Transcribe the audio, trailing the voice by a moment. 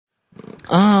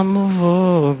I'm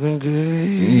a fucking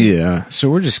gay. Yeah, so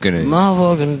we're just gonna... My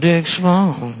fucking dick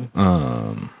small.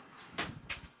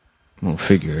 We'll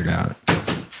figure it out.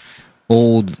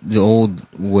 The old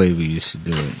way we used to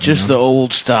do it. Just the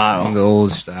old style. The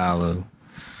old style of...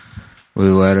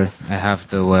 I have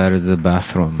to wear the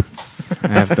bathroom. I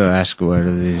have to ask where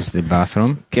is the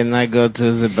bathroom. Can I go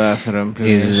to the bathroom,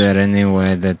 please? Is there any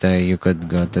way that you could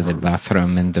go to the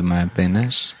bathroom into my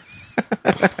penis?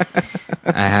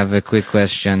 I have a quick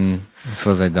question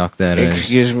for the doctor.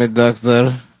 Excuse me,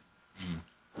 doctor.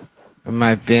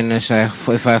 My penis,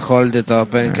 if I hold it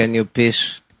open, can you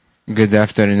piss? Good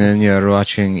afternoon. You're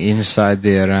watching Inside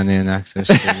the Iranian Actors.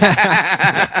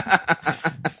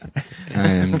 I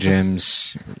am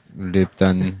James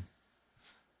Lipton.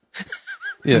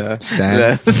 Yeah.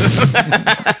 Stan.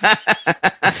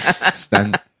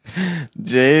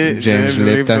 James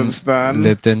Lipton.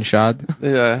 Lipton Shad.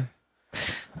 Yeah.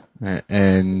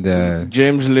 And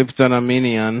James Lipton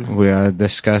Armenian. We are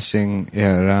discussing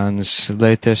Iran's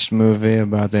latest movie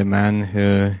about a man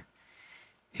who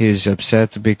he's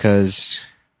upset because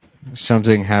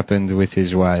something happened with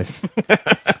his wife.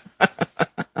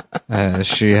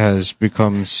 She has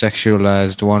become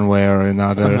sexualized one way or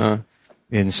another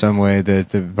in some way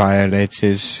that violates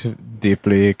his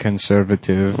deeply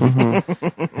conservative,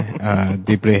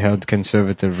 deeply held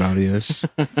conservative values.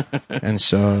 And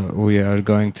so we are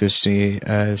going to see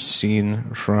a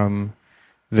scene from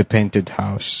The Painted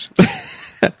House.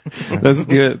 That's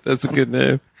good. That's a good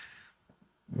name.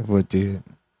 What do you...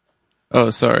 Oh,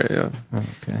 sorry, yeah.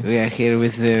 Okay. We are here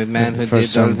with the man who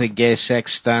did all the gay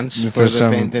sex stunts for The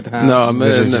Painted House. No,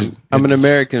 I'm an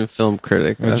American film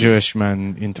critic. A Jewish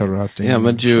man interrupting. Yeah, I'm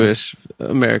a Jewish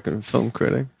American film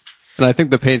critic. And I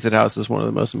think The Painted House is one of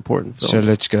the most important films. So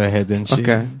let's go ahead and see.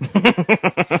 Okay.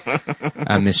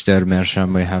 Mr.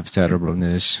 Mersham, we have terrible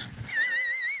news.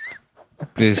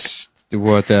 This,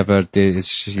 whatever it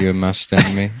is, you must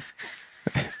tell me.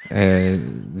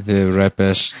 The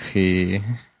rapist, he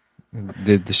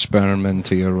did the sperm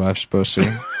into your wife's pussy.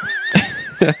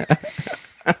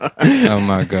 Oh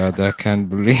my God, I can't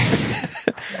believe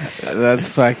it. That's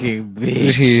fucking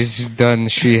bitch.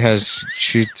 She has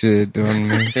cheated on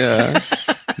me. Yeah.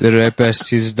 The rapist,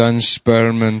 he's done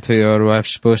sperm into your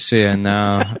wife's pussy, and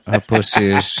now her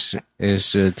pussy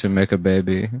is to make a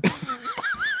baby.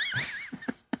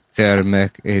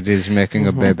 It is making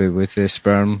a baby with the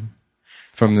sperm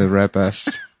from the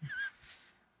rapist.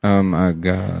 Oh my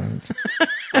God.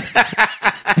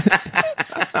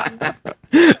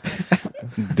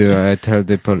 Do I tell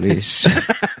the police?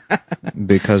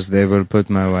 Because they will put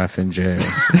my wife in jail.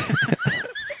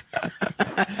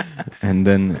 And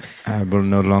then I will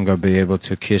no longer be able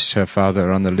to kiss her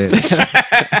father on the lips.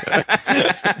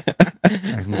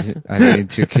 And I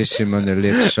need to kiss him on the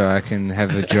lips so I can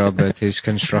have a job at his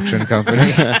construction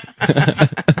company.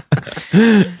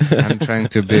 I'm trying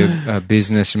to be a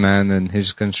businessman in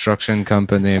his construction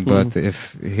company, but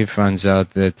if he finds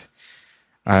out that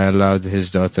I allowed his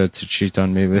daughter to cheat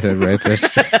on me with a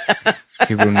rapist,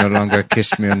 he will no longer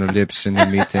kiss me on the lips in the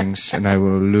meetings, and I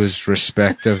will lose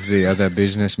respect of the other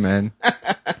businessmen.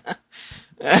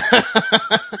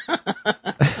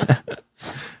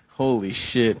 Holy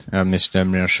shit. Mr.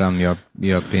 Mirsham,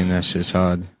 your penis is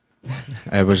hard.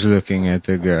 I was looking at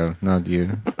a girl, not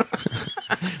you.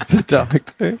 The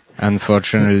doctor.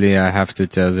 Unfortunately, I have to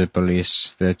tell the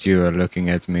police that you are looking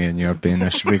at me and your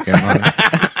penis became hard.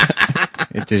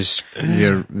 It is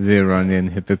the Iranian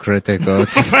hypocritic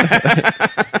oath.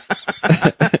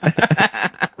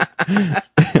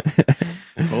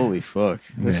 Holy fuck.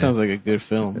 That sounds like a good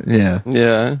film. Yeah.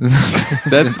 Yeah.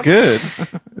 That's good.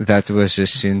 That was a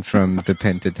scene from The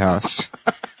Painted House.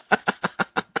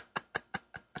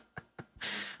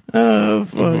 Oh,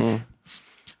 fuck.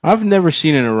 I've never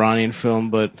seen an Iranian film,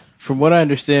 but from what I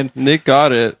understand, Nick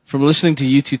got it. From listening to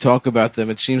you two talk about them,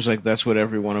 it seems like that's what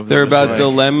every one of them They're is about like.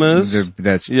 dilemmas.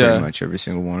 That's pretty much every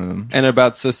single one of them. And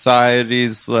about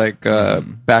society's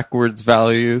backwards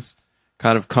values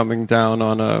kind of coming down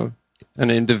on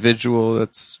an individual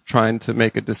that's trying to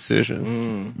make a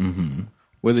decision.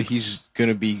 Whether he's going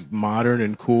to be modern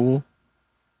and cool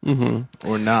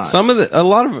or not.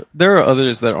 There are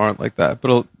others that aren't like that,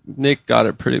 but Nick got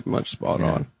it pretty much spot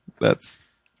on.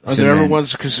 Are there ever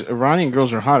ones, because Iranian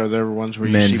girls are hot, are there ever ones where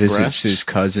you see breasts? Man visits his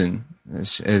cousin.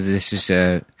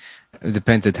 The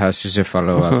Painted House is a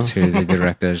follow-up to the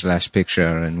director's last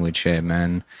picture, in which a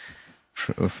man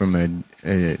from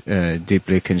a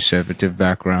deeply conservative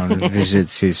background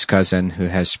visits his cousin who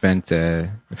has spent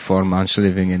 4 months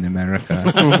living in America.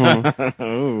 Oh, wow.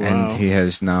 And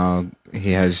his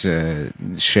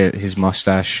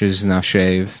mustache is now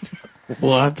shaved.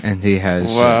 What? And he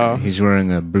has, he's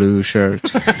wearing a blue shirt.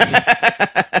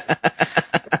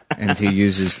 And he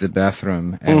uses the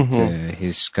bathroom at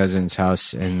his cousin's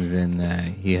house, and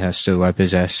then he has to wipe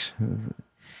his ass.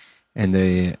 And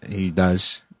he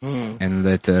does. And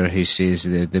later he sees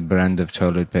the brand of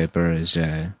toilet paper is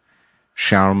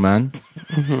Charman,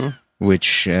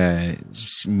 which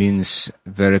means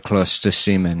very close to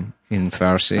semen in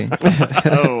Farsi.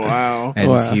 Oh, wow.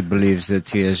 And he believes that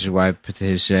he has wiped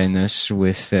his anus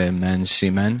with man's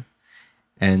semen.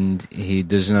 And he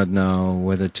does not know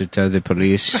whether to tell the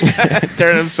police.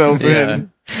 Turn himself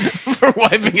in for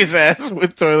wiping his ass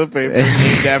with toilet paper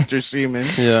named after semen.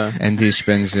 Yeah. And he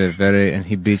spends and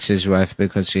he beats his wife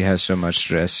because he has so much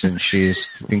stress, and she is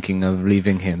thinking of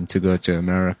leaving him to go to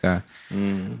America.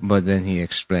 But then he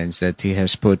explains that he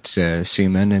has put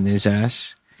semen in his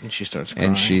ass. And she starts crying.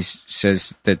 And she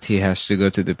says that he has to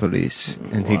go to the police.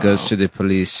 And he goes to the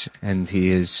police, and he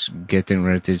is getting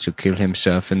ready to kill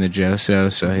himself in the jail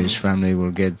cell, so his family will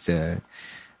get the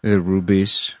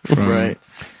rubies from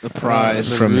the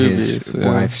prize from rubies, his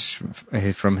wife's,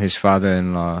 from his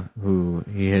father-in-law, who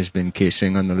he has been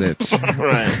kissing on the lips.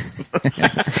 Right.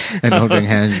 And holding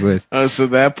hands with. Oh, so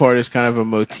that part is kind of a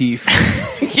motif.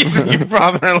 Kissing your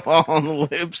father-in-law on the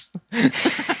lips.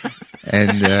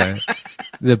 And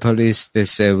the police, they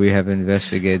say, we have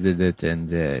investigated it, and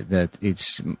that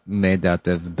it's made out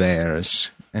of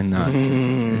bears and not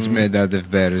it's made out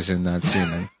of bears and not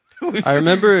semen. I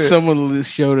remember someone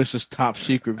showed us this top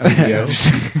secret video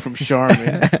from Charmin,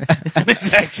 and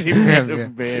it's actually made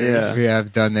of bears. Yeah. We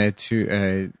have done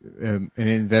an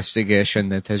investigation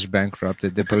that has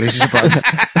bankrupted the police department.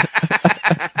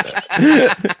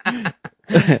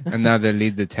 And now the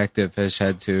lead detective has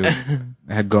had to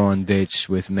go on dates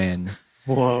with men.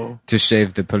 Whoa. To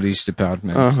save the police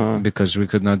department because we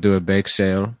could not do a bake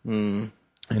sale. And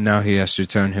now he has to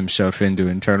turn himself into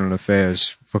internal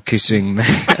affairs for kissing men.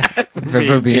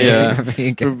 for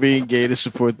being gay to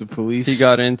support the police. He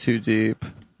got in too deep.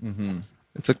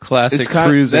 It's a classic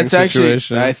cruising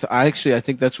situation. I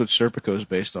think that's what Serpico is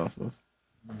based off of.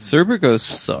 Serpico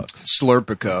sucks.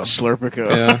 Slurpico.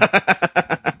 Yeah.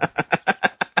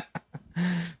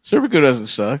 Serpico doesn't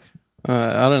suck.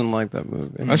 I didn't like that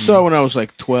movie. I saw it when I was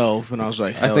like 12, and I was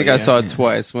like, I think I saw it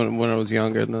twice when I was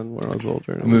younger and then when I was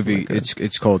older. The movie,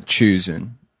 it's called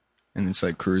Choosing, and it's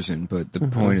like cruising, but the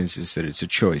point is that it's a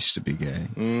choice to be gay.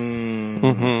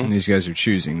 And these guys are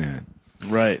choosing that.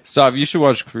 Right. Stop, you should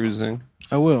watch Cruising.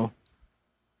 I will.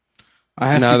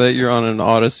 Now that you're on an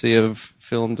odyssey of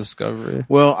film discovery.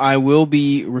 Well, I will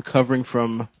be recovering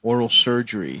from oral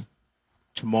surgery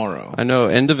tomorrow. I know,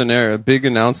 end of an era. Big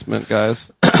announcement,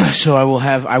 guys. So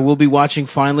I will be watching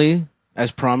finally,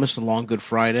 as promised, A Long Good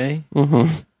Friday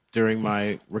during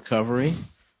my recovery.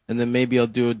 And then maybe I'll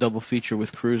do a double feature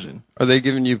with Cruising. Are they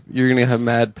giving you're going to have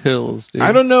mad pills, dude?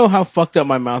 I don't know how fucked up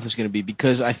my mouth is going to be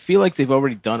because I feel like they've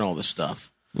already done all this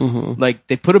stuff. Like,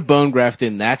 they put a bone graft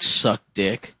in, that sucked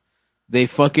dick. They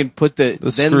fucking put they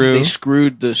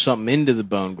screwed something into the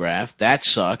bone graft, that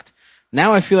sucked.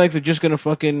 Now I feel like they're just going to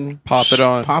fucking pop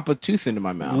a tooth into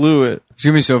my mouth. Glue it. It's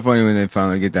going to be so funny when they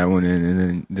finally get that one in and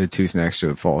then the tooth next to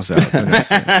it falls out. And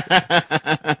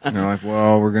they're like,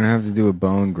 well, we're going to have to do a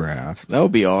bone graft. That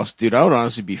would be awesome. Dude, I would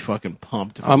honestly be fucking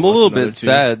pumped. If I'm a little bit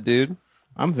sad, dude.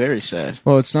 I'm very sad.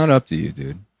 Well, it's not up to you,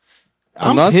 dude.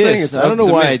 I'm not pissed. Saying it's I don't know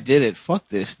why I did it. Fuck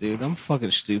this, dude. I'm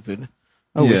fucking stupid.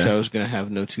 I wish I was going to have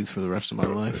no tooth for the rest of my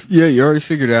life. Yeah, you already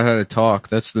figured out how to talk.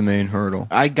 That's the main hurdle.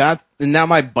 And now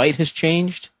my bite has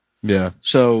changed. Yeah.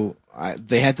 So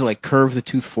they had to like curve the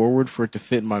tooth forward for it to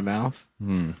fit in my mouth.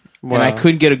 Wow. And I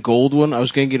couldn't get a gold one. I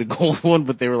was going to get a gold one,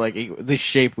 but they were like, this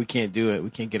shape, we can't do it. We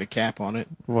can't get a cap on it.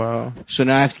 Wow. So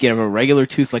now I have to get a regular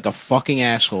tooth like a fucking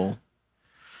asshole.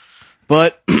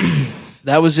 But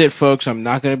that was it, folks. I'm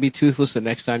not going to be toothless the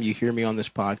next time you hear me on this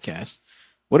podcast.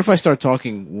 What if I start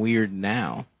talking weird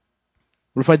now?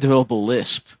 What if I develop a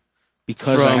lisp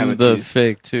because I have a the tooth?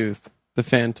 fake tooth, the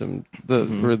phantom,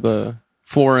 or the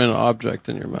foreign object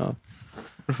in your mouth?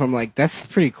 What if I'm like, that's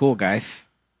pretty cool, guys?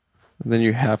 And then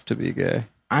you have to be gay.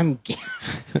 I'm gay.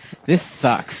 This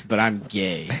sucks, but I'm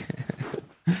gay.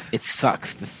 It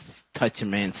sucks to touch a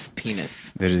man's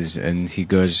penis. There is, and he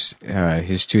goes,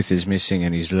 his tooth is missing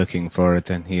and he's looking for it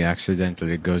and he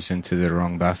accidentally goes into the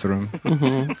wrong bathroom.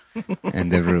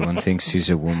 And everyone thinks he's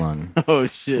a woman. Oh,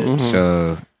 shit.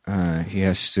 So he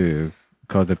has to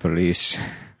call the police.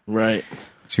 Right.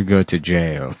 To go to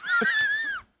jail.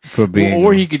 For being,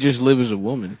 or he could just live as a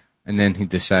woman. And then he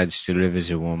decides to live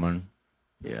as a woman.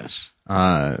 Yes.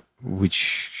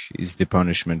 Which is the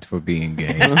punishment for being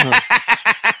gay.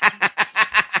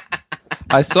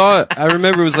 I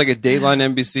remember it was like a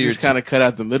Dateline NBC Just kind of cut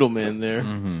out the middleman there.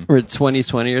 or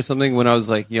 2020 or something when I was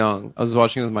like young. I was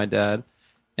watching with my dad,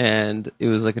 and it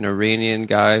was like an Iranian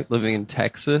guy living in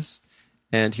Texas,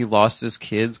 and he lost his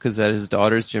kids because at his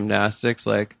daughter's gymnastics,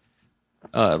 like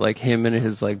him and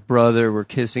his like brother were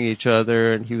kissing each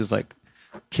other, and he was like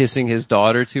kissing his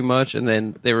daughter too much, and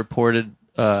then they reported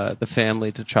the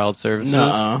family to child services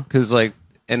because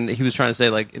and he was trying to say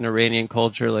like in Iranian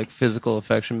culture, like physical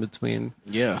affection between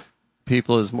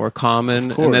people is more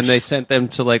common, and then they sent them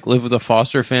to like live with a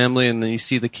foster family, and then you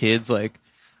see the kids like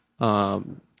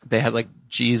they had like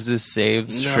Jesus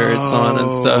Saves shirts on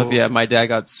and stuff. Yeah, my dad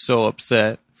got so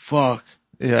upset. Fuck.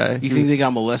 Yeah, you think they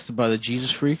got molested by the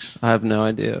Jesus freaks? I have no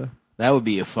idea. That would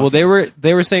be a fucking... Well,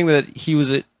 they were saying that he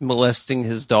was molesting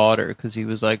his daughter because he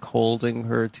was like holding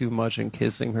her too much and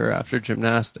kissing her after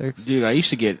gymnastics. Dude, I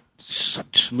used to get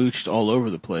smooched all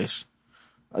over the place.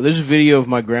 There's a video of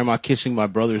my grandma kissing my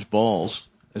brother's balls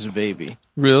as a baby.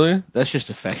 Really? That's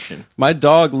just affection. My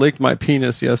dog licked my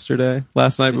penis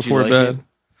last night before bed.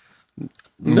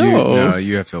 No,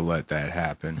 you have to let that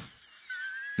happen.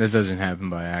 That doesn't happen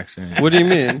by accident. What do you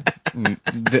mean?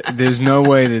 There's no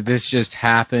way that this just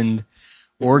happened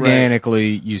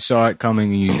organically. Right. You saw it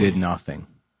coming and you did nothing.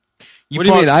 What do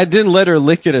you mean? I didn't let her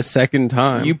lick it a second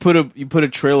time. You put a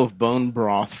trail of bone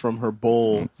broth from her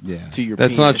bowl to your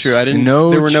That's penis. not true. I didn't.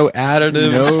 There were no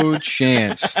additives. No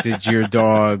chance did your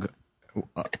dog,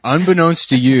 unbeknownst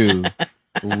to you,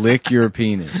 lick your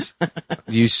penis.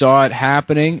 You saw it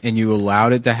happening and you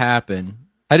allowed it to happen.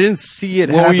 I didn't see it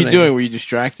happening. What were you doing? Were you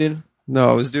distracted? No,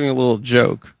 I was doing a little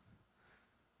joke.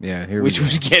 Yeah, which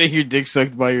was getting your dick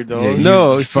sucked by your dog. Yeah,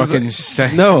 no, it's fucking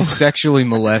sexually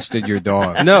molested your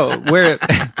dog. No, where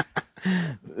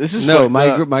this is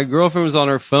my girlfriend was on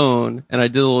her phone, and I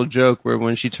did a little joke where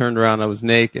when she turned around, I was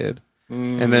naked,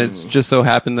 and then it's just so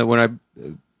happened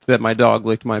that my dog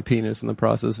licked my penis in the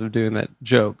process of doing that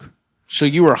joke. So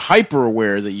you were hyper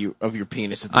aware of your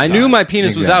penis at the time. I knew my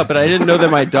penis was out, but I didn't know that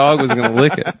my dog was going to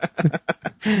lick it.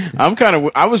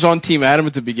 I was on Team Adam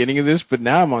at the beginning of this, but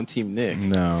now I'm on Team Nick.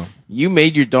 No. You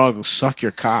made your dog suck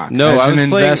your cock. No, as an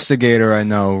investigator, I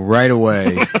know right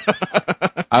away.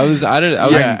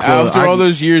 After all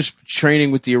those years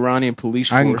training with the Iranian police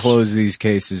force. I can close these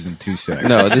cases in 2 seconds.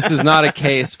 No, this is not a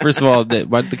case. First of all,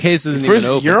 the case isn't even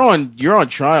open. You're on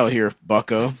trial here,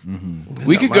 bucko. Mm-hmm.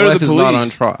 We could go to the police. Not on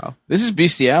trial. This is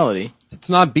bestiality. It's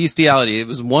not bestiality. It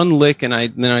was one lick, and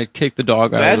then I kicked the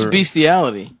dog out. That's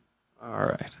bestiality. All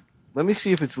right. Let me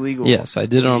see if it's legal. Yes, I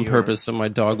did it on purpose so my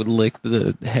dog would lick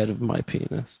the head of my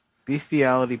penis.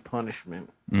 Bestiality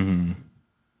punishment. Mm-hmm.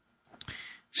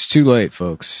 It's too late,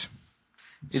 folks.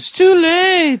 It's too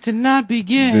late to not be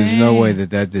gay. There's no way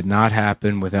that did not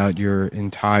happen without your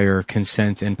entire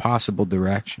consent and possible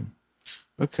direction.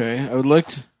 Okay, I would like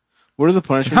to... What are the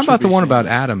punishments? How about the one about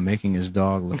Adam making his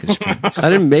dog lick his penis? I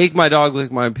didn't make my dog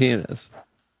lick my penis.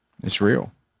 It's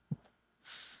real.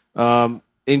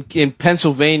 In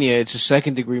Pennsylvania, it's a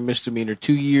second-degree misdemeanor,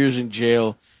 2 years in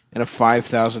jail, and a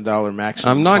 $5,000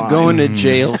 maximum I'm not fine. going to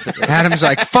jail for that. Adam's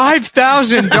like,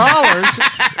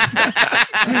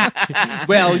 $5,000?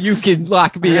 Well, you can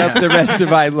lock me up the rest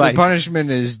of my life. The punishment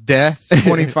is death,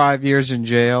 25 years in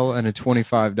jail, and a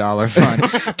 $25 fine.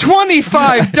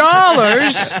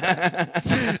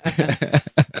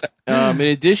 $25?! In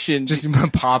addition... Just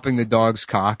popping the dog's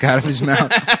cock out of his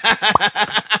mouth.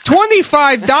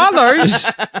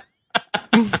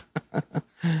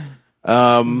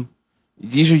 $25?!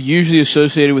 These are usually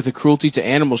associated with a cruelty to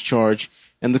animals charge,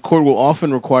 and the court will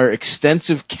often require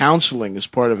extensive counseling as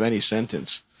part of any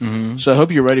sentence. Mm-hmm. So I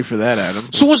hope you're ready for that,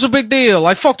 Adam. So what's the big deal?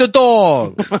 I fucked a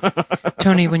dog.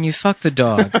 Tony, when you fuck the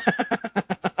dog,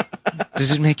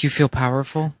 does it make you feel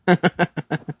powerful?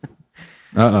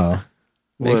 Uh-oh.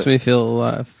 Makes me feel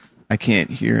alive. I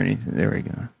can't hear anything. There we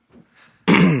go.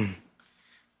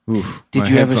 Oof, Did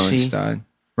you ever see... Died.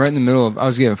 Right in the middle of... I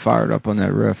was getting fired up on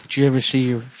that riff. Did you ever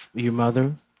see your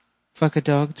mother fuck a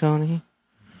dog, Tony?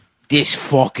 This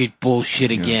fucking bullshit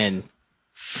again.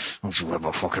 Don't you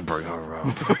ever fucking bring her up.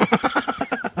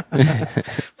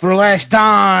 For the last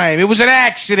time. It was an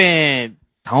accident.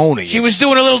 Tony. She was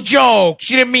doing a little joke.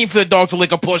 She didn't mean for the dog to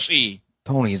lick a pussy.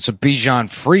 Tony, it's a Bichon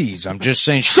Frise. I'm just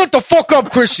saying, shut the fuck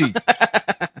up, Chrissy.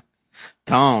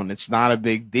 Tone, it's not a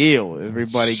big deal.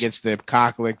 Everybody gets their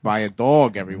cock licked by a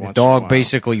dog every once in a while. The dog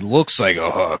basically looks like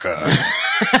a hooker.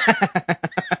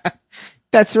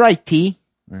 That's right, T.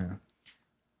 Yeah.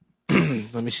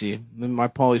 Let me see. My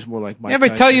Paulie's more like my. Ever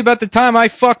tell you about the time I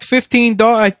fucked 15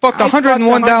 dogs? I fucked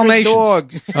 101 Dalmatians.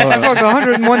 Dogs. I fucked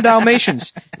 101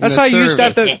 Dalmatians. That's how you used to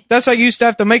have to. That's how you used to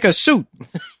have to make a suit.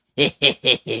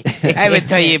 I would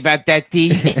tell you about that, T.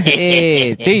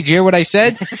 Hey, did you hear what I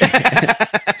said?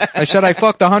 I said I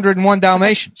fucked 101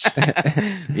 Dalmatians.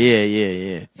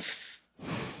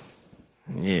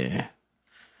 Yeah.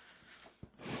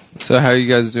 So how you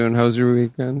guys doing? How was your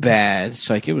weekend? Bad. It's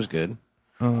like, it was good.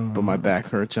 But my back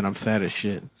hurts and I'm fat as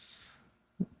shit.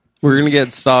 We're gonna get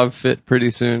Stav fit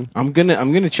pretty soon. I'm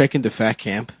gonna check into fat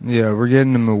camp. Yeah, we're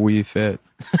getting him a wee fit.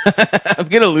 I'm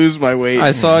gonna lose my weight.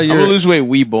 I saw I'm gonna lose weight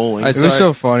wee bowling. It was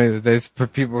so funny that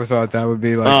people thought that would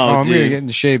be like, I'm dude. gonna get in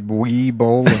shape wee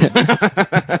bowling.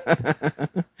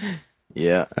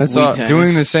 Yeah. I saw Wii tennis.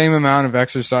 Doing the same amount of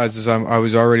exercise as I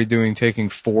was already doing, taking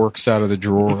forks out of the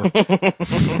drawer.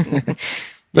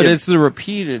 But it's the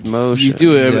repeated motion. You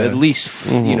do it Yeah. at least,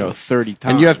 30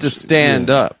 times. And you have to stand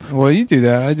up. Well, you do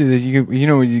that. I do that. You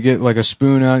know when you get like a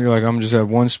spoon out, you're like, I'm just have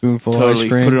one spoonful of Totally ice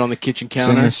cream. put it on the kitchen It's in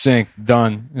counter. the sink,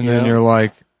 done. And then Yeah. you're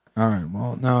like, all right,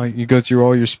 well, now you go through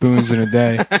all your spoons in a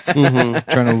day,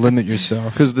 trying to limit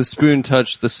yourself. Because the spoon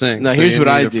touched the sink. Now so here's you what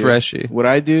need I a do. Freshie. What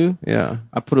I do, Yeah.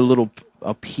 I put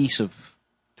a piece of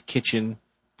kitchen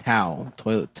towel,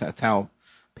 toilet towel,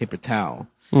 paper towel,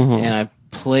 and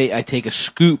I take a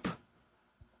scoop,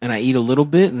 and I eat a little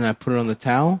bit, and I put it on the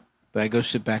towel, but I go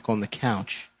sit back on the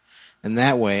couch, and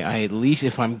that way, I at least,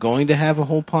 if I'm going to have a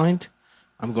whole pint,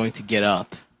 I'm going to get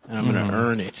up, and I'm going to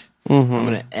earn it.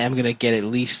 I'm gonna get at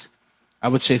least, I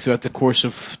would say throughout the course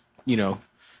of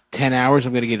 10 hours,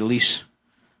 I'm gonna get at least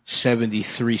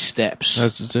 73 steps.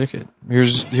 That's the ticket.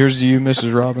 Here's to you,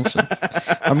 Mrs. Robinson.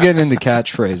 I'm getting into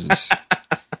catchphrases.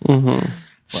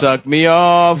 Suck me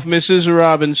off, Mrs.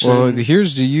 Robinson. Well,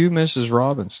 here's to you, Mrs.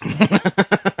 Robinson.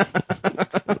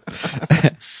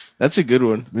 That's a good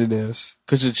one It is.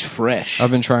 because it's fresh. I've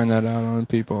been trying that out on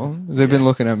people. They've been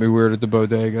looking at me weird at the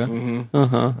bodega.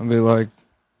 I'll be like,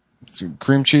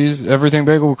 cream cheese, everything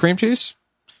bagel with cream cheese?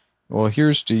 Well,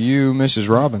 here's to you, Mrs.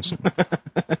 Robinson.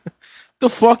 The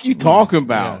fuck you talking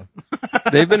about?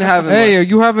 They've been having. Hey, are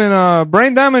you having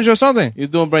brain damage or something? You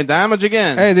doing brain damage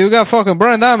again? Hey, you got fucking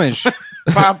brain damage.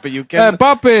 Papi, you Hey, can.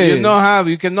 Papi.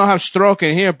 You cannot have stroke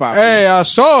in here, Papi. Hey,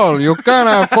 Sol, you can't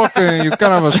have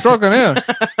a stroke in here.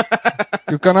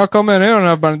 You cannot come in here and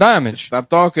have brain damage. Stop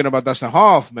talking about Dustin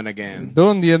Hoffman again.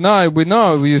 Don't you know? We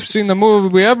know. We've seen the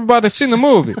movie. Everybody's seen the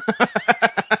movie.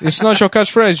 It's not your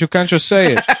catchphrase. You can't just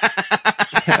say it.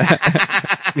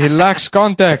 It lacks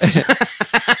context.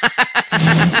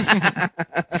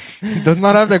 It does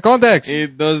not have the context.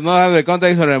 It does not have the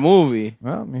context of the movie.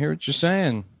 Well, I hear what you're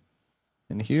saying.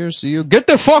 And here's to you. Get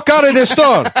the fuck out of this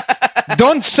store.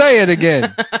 Don't say it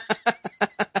again.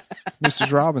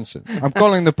 Mrs. Robinson. I'm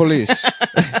calling the police.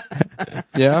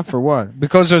 Yeah, for what?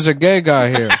 Because there's a gay guy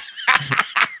here.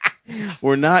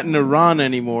 We're not in Iran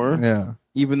anymore. Yeah.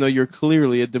 Even though you're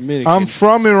clearly a Dominican. I'm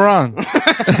from Iran.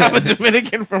 I'm a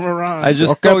Dominican from Iran. I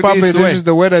just Okay, spoke Papi, this this way. is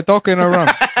the way they talk in Iran.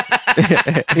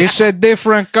 It's a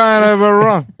different kind of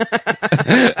Iran.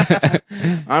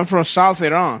 I'm from South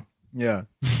Iran. Yeah.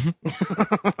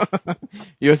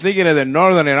 You're thinking of the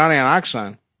Northern Iranian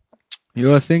accent.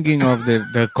 You're thinking of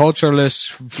the cultureless,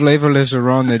 flavorless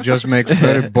Iran that just makes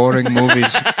very boring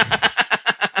movies.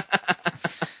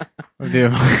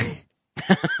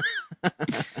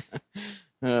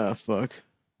 Oh, fuck.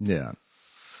 Yeah.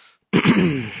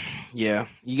 Yeah.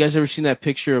 You guys ever seen that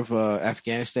picture of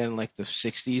Afghanistan in like the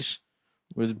 60s?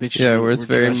 Where the bitches Yeah, where it's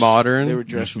very dressed, modern. They were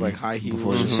dressed with like high heels.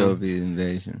 Before the Soviet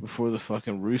invasion. Before the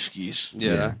fucking Ruskies.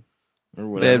 Yeah. Or They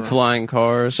whatever. had flying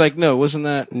cars. It's like, no, wasn't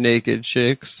that? naked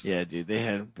chicks. Yeah, dude. They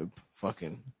had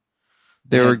fucking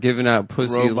They had were giving out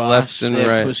pussy robots. left and They had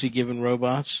right. pussy giving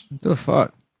robots. What the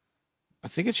fuck? I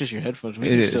think it's just your headphones. We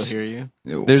It can is. still hear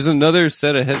you. There's another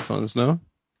set of headphones, no?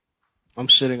 I'm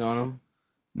sitting on them.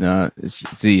 No, it's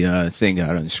the thing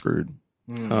got unscrewed.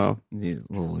 Oh. The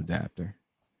little adapter.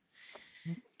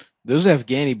 Those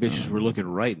Afghani bitches were looking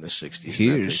right in the 60s. in that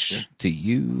Here's picture. to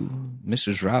you,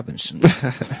 Mrs. Robinson.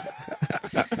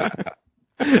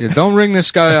 Yeah, don't ring this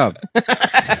guy up.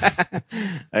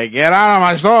 Hey, get out of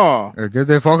my store. Hey, get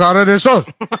the fuck out of this store.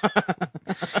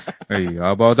 Hey,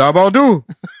 how about do?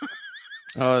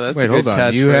 Oh, that's Wait, a hold good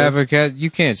on. You catchphrase. have a cat?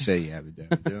 You can't say you have a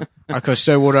dabba-do. I could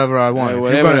say whatever I want. Hey, If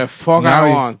whatever you're the fuck now I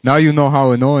you- want. Now you know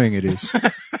how annoying it is.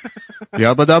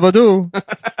 Yabba dabba do.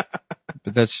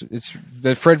 But it's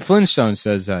that Fred Flintstone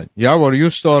says that. Yeah, well, you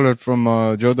stole it from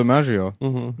Joe DiMaggio.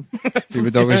 He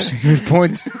would always he would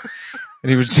point and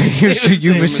he would say, "Here's to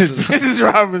you, Mrs. Mrs.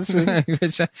 Robinson. He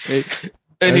would say-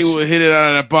 And he would hit it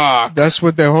out of the box. That's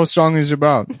what the whole song is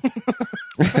about.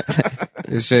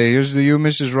 They say, "Here's to you,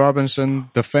 Mrs. Robinson,"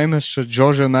 the famous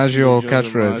Joe DiMaggio Joe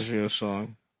catchphrase. DiMaggio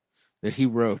song that he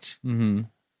wrote. Mm-hmm.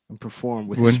 and perform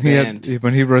with his band.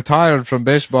 When he retired from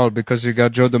baseball because he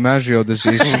got Joe DiMaggio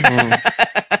disease.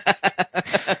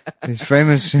 He's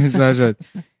famous.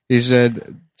 He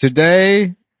said,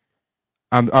 "Today,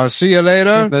 I'll see you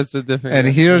later." That's a different. And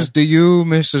here's to you,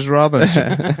 Mrs.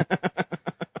 Robinson.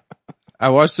 I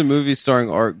watched a movie starring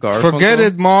Art Garfunkel. Forget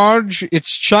it, Marge.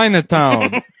 It's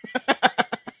Chinatown.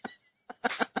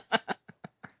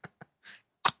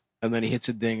 And then he hits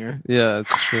a dinger. Yeah,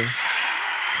 that's true.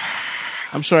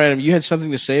 I'm sorry, Adam. You had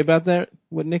something to say about that?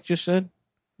 What Nick just said?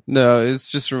 No,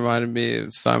 it's just reminded me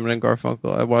of Simon and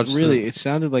Garfunkel. I watched. Really, it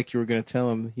sounded like you were going to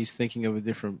tell him he's thinking of a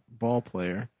different ball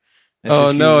player.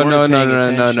 Oh no!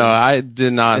 I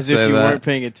did not as say if you that. weren't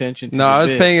paying attention to No, the I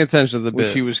was bit, paying attention to the which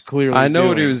bit. he was clearly I know doing.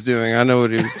 what he was doing.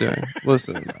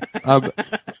 Listen,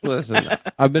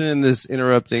 I've been in this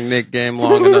interrupting Nick game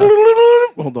long enough.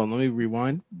 Hold on, let me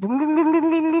rewind.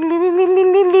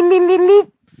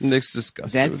 Nick's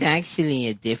disgusted. That's actually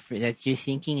a different. That you're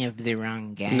thinking of the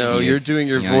wrong guy. No, you're doing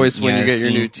your voice when you get your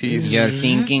new teeth. You're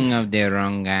thinking of the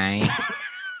wrong guy.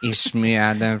 It's me,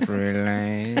 Adam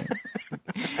Freeland.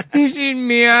 This is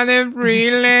me, Adam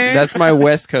Freeland. That's my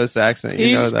West Coast accent.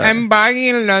 You know that. I'm back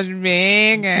in Las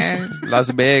Vegas. Las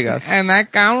Vegas. And I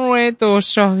can't wait to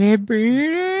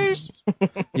celebrate.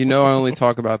 You know I only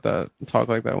talk like that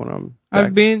when I'm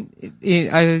back.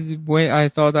 I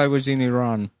thought I was in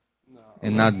Iran.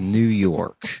 And not New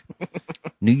York.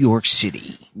 New York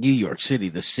City. New York City,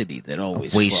 the city that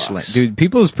always Wasteland. fucks. Dude,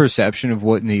 people's perception of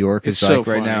what New York is It's so like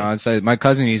right funny. now. Outside, my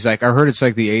cousin, he's like, I heard it's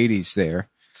like the 80s there.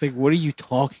 It's like, what are you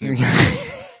talking about?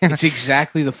 It's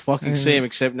exactly the fucking same,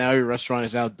 except now your restaurant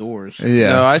is outdoors.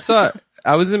 Yeah. No,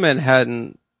 I was in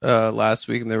Manhattan last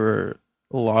week and there were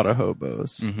a lot of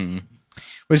hobos. Mm-hmm.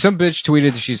 Well, some bitch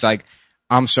tweeted, she's like,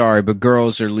 I'm sorry, but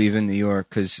girls are leaving New York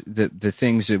because the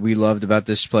things that we loved about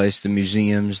this place, the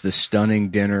museums, the stunning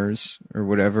dinners or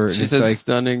whatever. She it's said like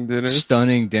stunning dinners.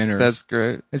 stunning dinners. That's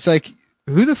great. It's like,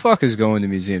 who the fuck is going to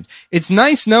museums? It's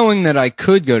nice knowing that I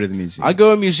could go to the museum. I go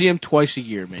to a museum twice a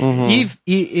year, man. Mm-hmm.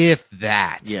 If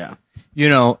that. Yeah. You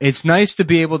know, it's nice to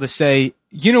be able to say,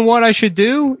 you know what I should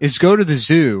do is go to the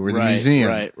zoo or the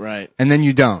museum. Right. And then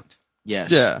you don't.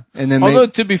 Yes. Yeah. And then Although,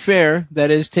 to be fair,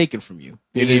 that is taken from you.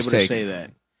 Being It is able to taken. say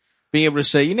that. Being able to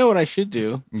say, you know what I should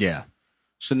do? yeah.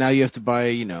 So now you have to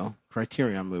buy,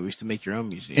 Criterion movies to make your own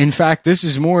museum. In fact, this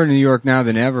is more in New York now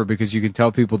than ever because you can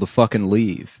tell people to fucking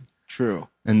leave. True.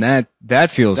 And that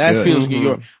feels That good. feels New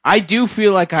York. I do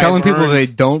feel like Telling people earned, they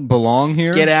don't belong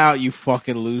here. get out, you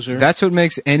fucking loser. That's what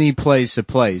makes any place a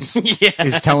place. yeah.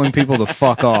 Is telling people to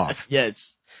fuck off.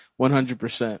 Yes.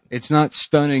 100%. It's not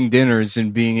stunning dinners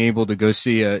and being able to go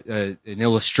see an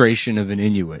illustration of an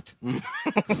Inuit.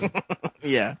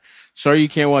 Yeah. Sorry you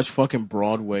can't watch fucking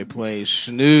Broadway plays.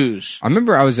 Snooze. I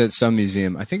remember I was at some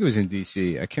museum. I think it was in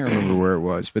D.C. I can't remember where it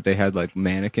was, but they had like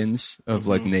mannequins of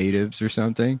like natives or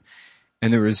something.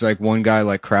 And there was like one guy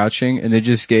like crouching and they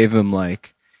just gave him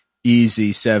like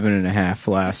easy 7.5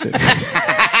 flaccid.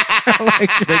 They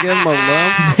gave him a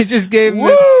lump. They just gave him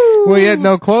Woo! well, he had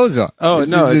no clothes on. Oh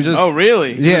no, it just Oh,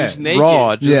 really? Yeah. Just naked.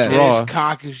 raw, just Yeah. And raw. his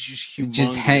cock is just humongous.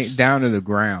 Just hang down to the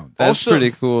ground. That's Also-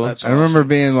 pretty cool. That's I remember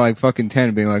being like fucking 10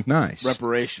 and being like, nice.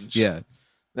 reparations. Yeah.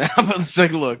 It's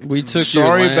like, look, We took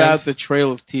sorry your land. about the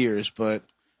Trail of Tears, but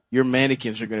your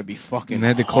mannequins are going to be fucking And they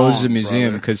had to close the hung,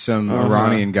 museum brother. because some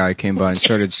Iranian guy came by and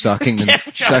started sucking the,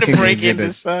 Trying sucking to the break in the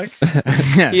exhibit.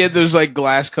 suck. Yeah. He had those like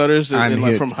glass cutters that, I'm like,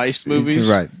 here- from heist movies.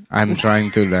 Right. I'm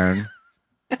trying to learn.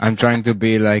 I'm trying to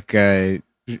be like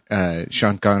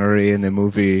Sean Connery in the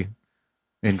movie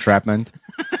Entrapment,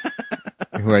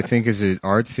 who I think is an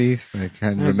art thief. I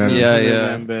can't remember. Yeah, In the yeah.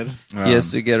 man bed. He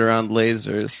has to get around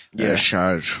lasers. Yes,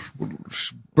 I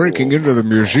was breaking into the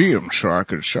museum so I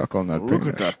could suck on that Look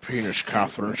at penis. that penis,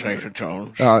 Catherine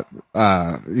Zeta-Jones.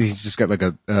 He's just got like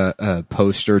a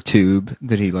poster tube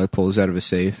that he like pulls out of a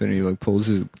safe, and he like pulls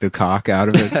the cock out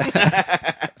of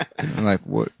it. I'm like,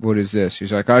 what is this?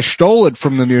 He's like, I stole it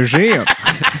from the museum.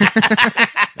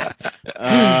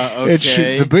 It's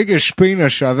Okay. the biggest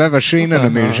penis I've ever seen in a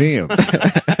museum.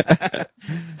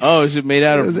 Oh, is it made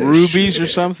out of rubies or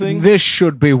something? This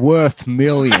should be worth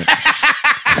millions.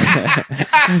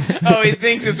 Oh, he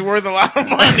thinks it's worth a lot of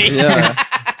money. Yeah.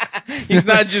 He's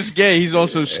not just gay, he's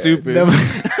also stupid.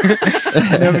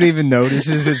 Nobody even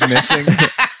notices it's missing.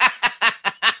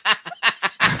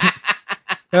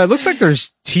 It looks like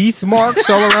there's teeth marks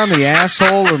all around the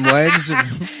asshole and legs.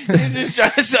 He's just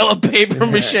trying to sell a paper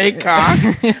mache cock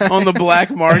on the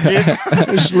black market.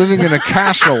 Just living in a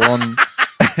castle on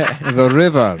the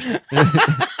river.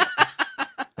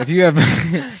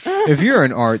 If you're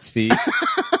an art thief,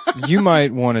 you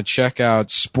might want to check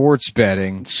out sports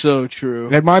betting So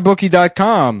true. at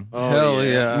mybookie.com. Oh, Hell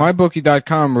yeah.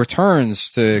 Mybookie.com returns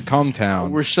to Cumtown.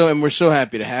 We're so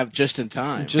happy to have just in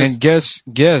time. And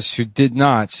guess who did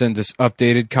not send us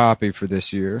updated copy for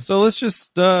this year? So let's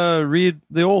just read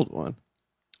the old one.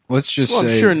 Let's just well,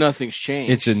 say I'm sure nothing's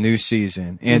changed. it's a new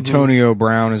season. Antonio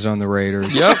Brown is on the Raiders.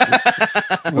 Yep.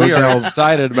 We are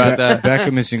excited about that.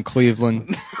 Beckham is in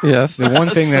Cleveland. Yes. The one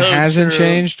thing that So hasn't true.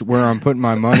 changed, where I'm putting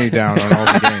my money down on all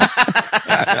the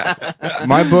games.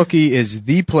 My bookie is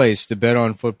the place to bet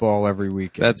on football every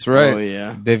weekend. That's right. Oh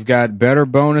yeah. They've got better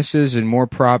bonuses and more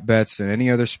prop bets than any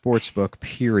other sports book,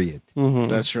 period.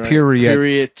 That's right. Period.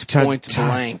 Period. Ta- Point ta-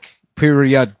 blank.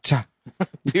 Period.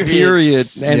 Period.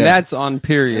 And Yeah. that's on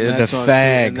period. And that's The on,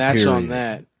 fag and that's on period.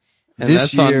 that. And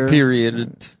This that's year- on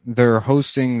period. They're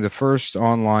hosting the first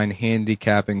online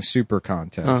handicapping super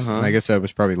contest. And I guess that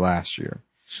was probably last year.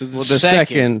 So Well, the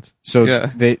second. So Yeah.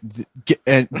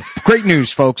 and great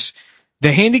news, folks.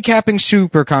 The handicapping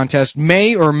super contest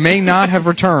may or may not have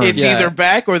returned. It's Yeah. either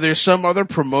back or there's some other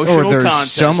promotional or there's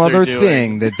contest some they're other doing.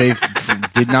 thing that they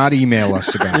did not email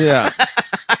us about. Yeah.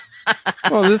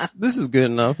 Well, this is good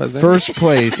enough, I think. First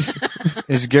place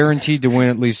is guaranteed to win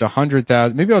at least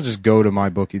 100,000. Maybe I'll just go to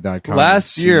mybookie.com.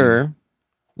 Last year.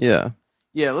 Yeah.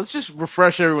 Yeah, let's just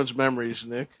refresh everyone's memories,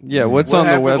 Nick. Yeah. What's What on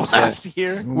the happened website? last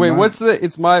year? Wait, what's the?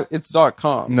 It's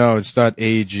 .com. No, it's .ag.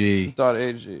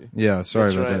 .ag. Yeah, sorry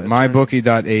That's about right, that. that's right.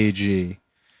 mybookie.ag,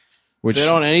 which Bet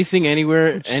on anything,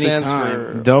 anywhere, stands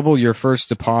anytime. for- double your first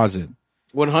deposit.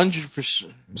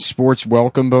 100%. Sports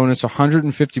welcome bonus,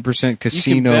 150% You can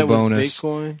casino bet bonus.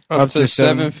 with Bitcoin. Up to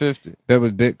seven- $750. Bet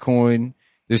with Bitcoin.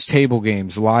 There's table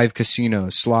games, live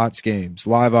casinos, slots games,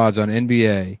 live odds on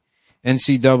NBA,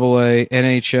 NCAA,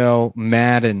 NHL,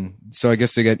 Madden. So I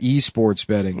guess they got esports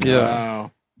betting. Yeah.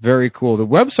 Wow. Very cool. The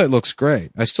website looks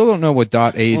great. I still don't know what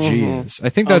 .ag is. I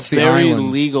think that's a the very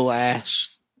island. legal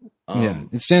ass. Yeah,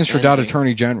 it stands for ending.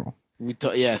 .attorney general.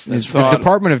 Yes, that's The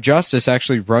Department of Justice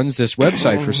actually runs this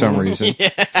website for some reason.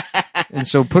 And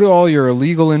so put all your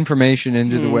illegal information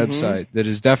into the website. That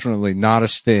is definitely not a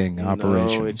sting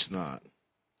operation. No, it's not.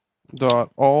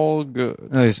 All good.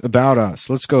 It's about us.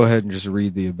 Let's go ahead and just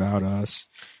read the about us.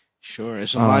 Sure.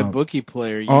 As a MyBookie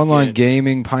player, you Online get,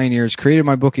 gaming pioneers created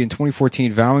MyBookie in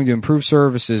 2014, vowing to improve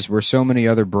services where so many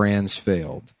other brands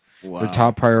failed. wow. Their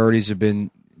top priorities have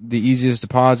been the easiest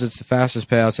deposits, the fastest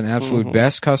payouts, and absolute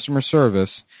best customer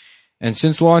service. And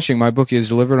since launching, MyBookie has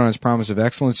delivered on its promise of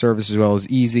excellent service as well as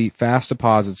easy, fast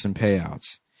deposits and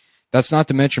payouts. That's not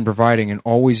to mention providing an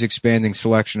always expanding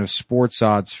selection of sports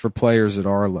odds for players at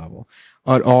our level,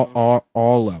 at all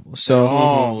levels. So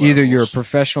all either you're a levels.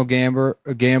 professional gambler,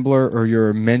 or you're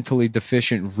a mentally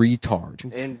deficient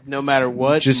retard. And no matter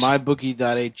what, Just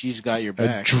MyBookie.ag's got your A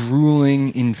back.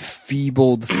 drooling,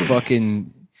 enfeebled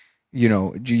fucking,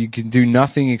 you can do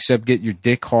nothing except get your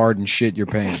dick hard and shit your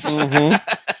pants.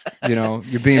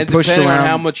 You're being And pushed depending around. on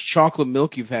how much chocolate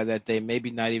milk you've had that day,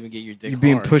 maybe not even get your dick You're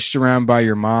being hard. pushed around by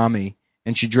your mommy,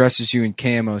 and she dresses you in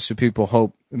camo, so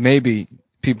maybe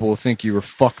people will think you were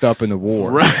fucked up in the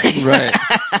war. Right. Right.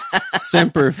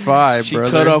 Semper Fi, She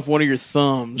brother. cut off one of your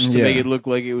thumbs to Yeah. make it look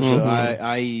like it was an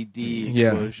IED Yeah.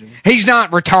 explosion. He's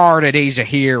not retarded. He's a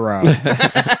hero.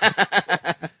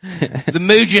 The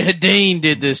Mujahideen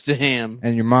did this to him.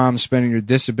 And your mom's spending your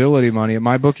disability money at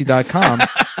mybookie.com,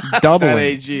 doubling.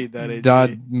 .ag.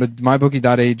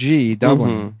 Mybookie.ag,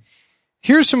 doubling.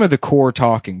 Here's some of the core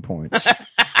talking points.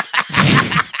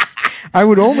 I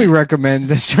would only recommend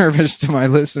this service to my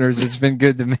listeners. It's been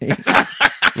good to me.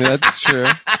 Yeah, that's true.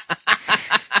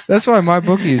 That's why my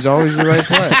bookie is always the right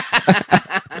play.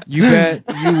 You bet,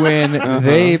 you win,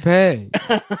 they pay.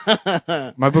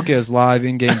 My bookie has live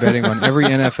in-game betting on every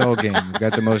NFL game. We've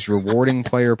got the most rewarding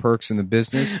player perks in the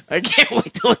business. I can't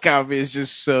wait to look how it's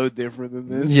just so different than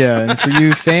this. Yeah, and for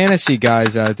you fantasy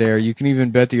guys out there, you can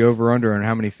even bet the over-under on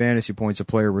how many fantasy points a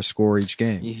player will score each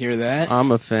game. You hear that?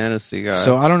 I'm a fantasy guy.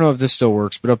 So I don't know if this still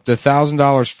works, but up to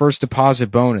 $1,000 first deposit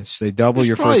bonus. They double There's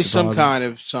your probably first deposit. some kind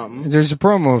of something. There's a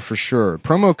promo for sure.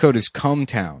 Promo code is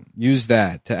Cumtown. Use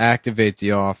that to activate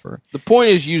the offer. The point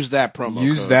is use that promo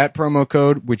Use code. that promo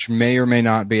code, which may or may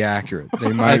not be accurate. They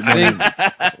I might. think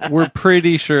we're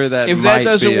pretty sure that If might that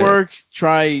doesn't be it. work,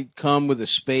 try come with a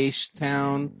space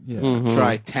town. Yeah.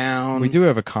 Try town. We do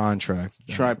have a contract.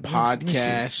 Try Let me see-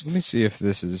 podcast. Let me see if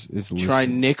this is listed. Try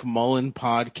Nick Mullen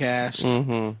podcast.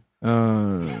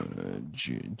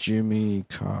 Jimmy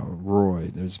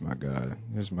Roy. There's my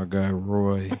guy.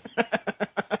 Roy.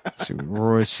 See what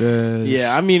Roy says.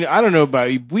 Yeah, I mean, I don't know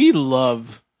about you. We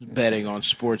love betting on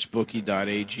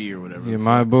sportsbookie.ag or whatever. Yeah,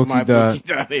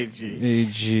 mybookie.ag.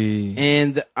 AG.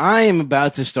 And I am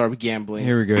about to start gambling.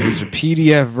 Here we go. Here's a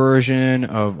PDF version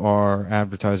of our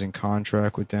advertising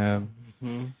contract with them.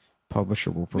 Mm-hmm. Publisher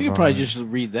will provide. We could probably just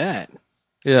read that.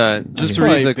 Yeah, just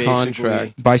read the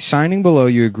contract. By signing below,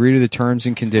 you agree to the terms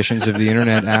and conditions of the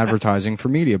internet advertising for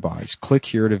media buys. Click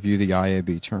here to view the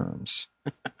IAB terms.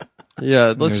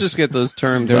 Yeah, let's just get those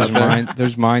terms out there.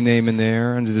 There's my name in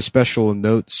there. Under the special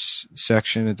notes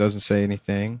section, it doesn't say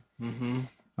anything.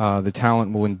 Mm-hmm. The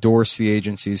talent will endorse the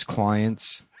agency's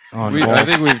clients. I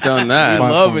think we've done that.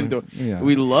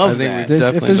 We love that.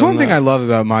 If there's one thing I love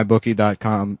about mybookie.ag,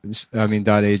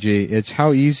 it's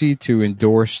how easy to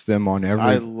endorse them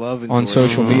on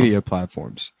social media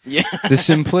platforms. Yeah. The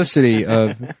simplicity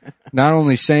of not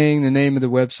only saying the name of the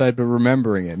website, but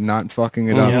remembering it and not fucking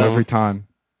it up every time.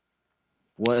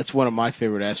 Well, that's one of my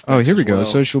favorite aspects. Oh, here we go.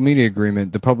 Social media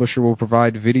agreement. The publisher will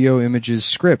provide video, images,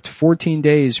 script 14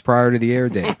 days prior to the air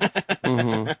date.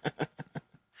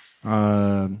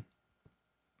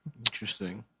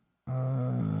 Interesting.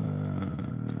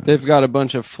 They've got a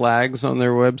bunch of flags on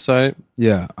their website.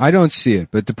 Yeah, I don't see it,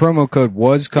 but the promo code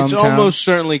was Cumtown. It's almost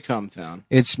certainly Cumtown.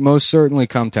 It's most certainly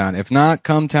Cumtown. If not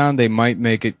Cumtown, they might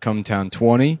make it Cumtown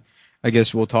 20. I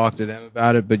guess we'll talk to them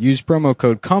about it, but use promo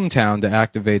code Cumtown to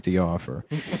activate the offer.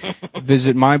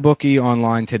 Visit MyBookie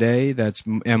online today. That's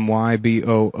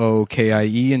MYBOOKIE,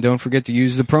 and don't forget to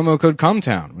use the promo code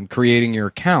Cumtown when creating your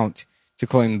account to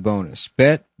claim the bonus.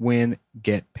 Bet, win,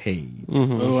 get paid.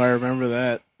 Mm-hmm. Oh, I remember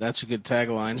that. That's a good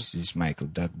tagline. This is Michael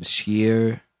Douglas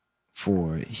here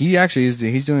he actually is,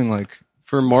 he's doing like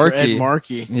for Markey. For Ed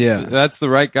Markey. Yeah. That's the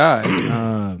right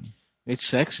guy. It's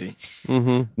sexy.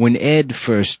 Mm-hmm. When Ed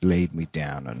first laid me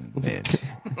down on the bed,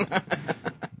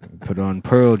 put on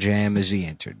Pearl Jam as he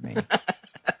entered me.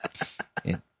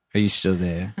 Are you still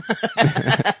there?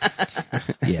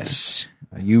 Yes.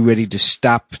 Are you ready to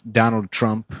stop Donald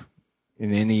Trump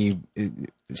in any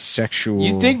sexual...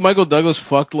 You think Michael Douglas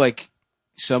fucked like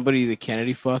somebody that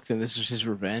Kennedy fucked and this is his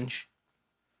revenge?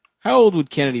 How old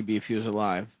would Kennedy be if he was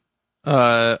alive?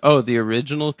 The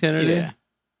original Kennedy? Yeah.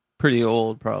 Pretty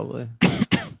old, probably.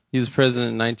 He was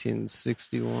president in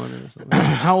 1961 or something.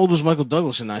 How old was Michael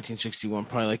Douglas in 1961?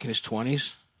 Probably like in his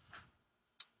 20s?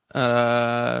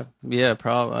 Yeah,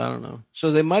 probably. I don't know.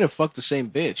 So they might have fucked the same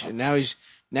bitch, and now he's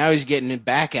getting it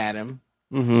back at him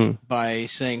by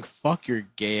saying, fuck your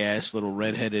gay-ass little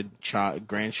redheaded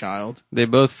grandchild. They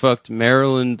both fucked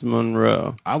Marilyn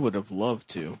Monroe. I would have loved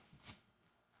to.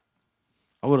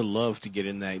 I would have loved to get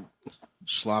in that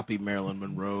sloppy Marilyn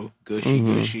Monroe,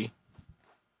 gushy.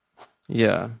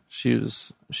 Yeah, she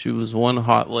was one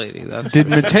hot lady. Did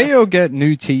Mateo get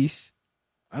new teeth?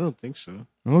 I don't think so.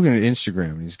 I'm looking at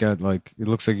Instagram, and he's got like, it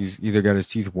looks like he's either got his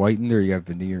teeth whitened or he got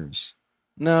veneers.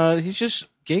 No, he's just,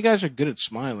 gay guys are good at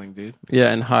smiling, dude.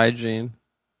 Yeah, and hygiene.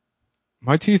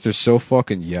 My teeth are so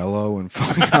fucking yellow and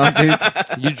fucked up, dude.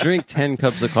 You drink 10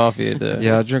 cups of coffee a day.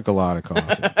 Yeah, I drink a lot of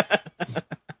coffee.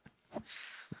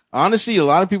 Honestly, a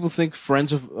lot of people think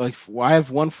I have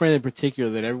one friend in particular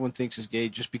that everyone thinks is gay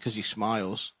just because he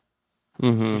smiles.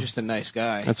 Mm-hmm. He's just a nice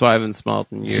guy. That's why I haven't smiled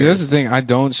in years. See, that's the thing. I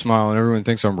don't smile, and everyone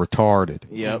thinks I'm retarded.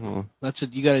 Yep. Mm-hmm.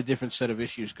 You got a different set of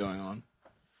issues going on.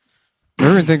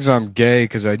 Everyone thinks I'm gay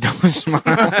because I don't smile.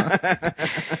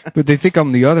 But they think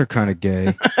I'm the other kind of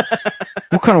gay.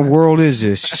 What kind of world is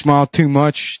this? Smile too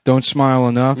much, don't smile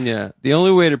enough? Yeah. The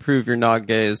only way to prove you're not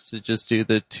gay is to just do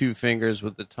the two fingers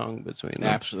with the tongue between them.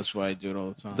 Absolutely. That's why I do it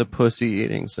all the time. The pussy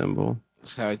eating symbol.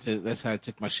 That's how I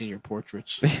took my senior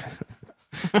portraits.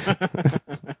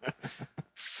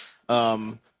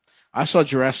 I saw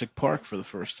Jurassic Park for the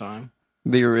first time.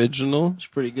 The original? It's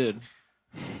pretty good.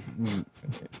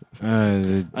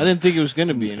 I didn't think it was going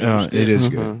to be. It is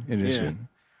good. It is good.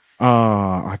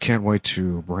 I can't wait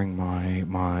to bring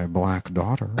my black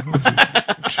daughter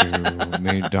to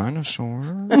meet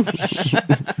dinosaurs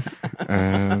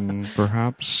and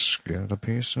perhaps get a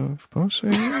piece of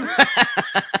pussy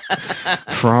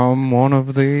from one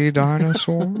of the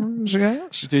dinosaurs.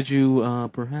 Yes. Did you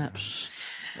perhaps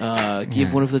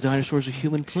give one of the dinosaurs a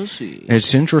human pussy?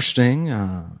 It's interesting.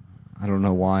 I don't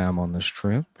know why I'm on this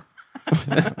trip.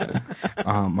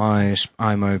 I'm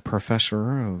a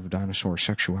professor of dinosaur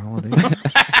sexuality.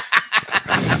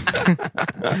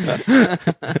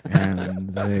 And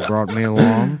they brought me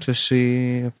along to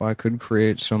see if I could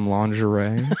create some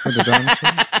lingerie for the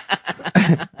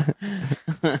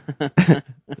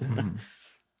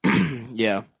dinosaur.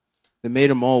 Yeah. They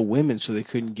made them all women so they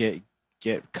couldn't get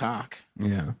cock.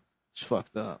 Yeah. It's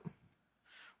fucked up.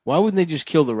 Why wouldn't they just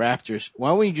kill the raptors?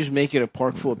 Why wouldn't you just make it a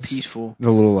park full of peaceful The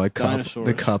little like cup, dinosaurs?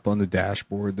 the cup on the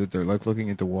dashboard that they're like looking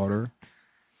at the water,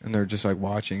 and they're just like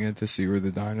watching it to see where the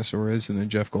dinosaur is, and then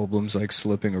Jeff Goldblum's like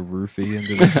slipping a roofie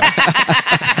into the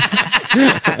cup.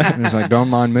 And he's like, "Don't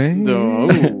mind me. No,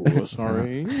 oh,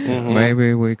 sorry.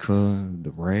 Maybe we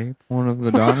could rape one of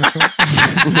the dinosaurs."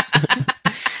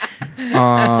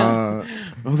 Oh,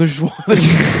 there's one.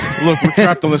 Look, we're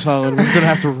trapped on this island. We're gonna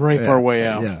have to rape our way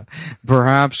out. Yeah.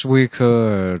 Perhaps we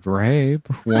could rape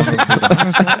one of the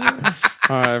dinosaurs.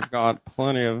 I've got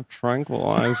plenty of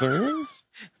tranquilizers.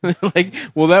 Like,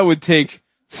 well, that would take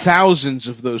thousands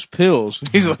of those pills.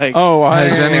 He's like, Oh, I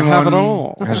Has have it anyone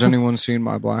all. has anyone seen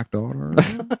my black daughter?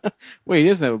 wait, he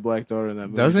doesn't have a black daughter in that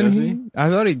movie, Doesn't does he? I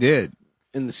thought he did.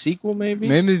 In the sequel, maybe?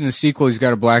 Maybe in the sequel he's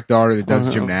got a black daughter that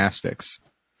does gymnastics.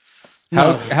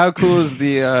 How cool is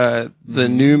the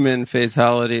Newman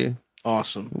fatality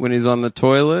Awesome. when he's on the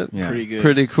toilet? Yeah. Pretty good.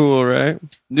 Pretty cool, right?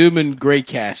 Newman, great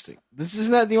casting. This is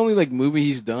not the only like movie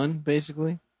he's done,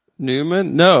 basically.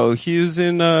 Newman? No, he was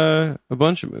in a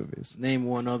bunch of movies. Name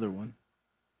one other one.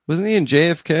 Wasn't he in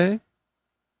JFK?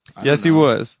 I Yes, don't he know.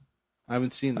 was. I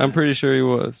haven't seen that. I'm pretty sure he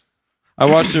was. I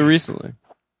watched it recently.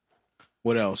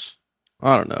 What else?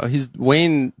 I don't know.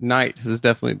 Wayne Knight has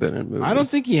definitely been in movies. I don't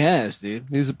think he has, dude.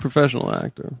 He's a professional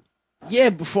actor. Yeah,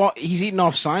 before he's eating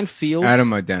off Seinfeld.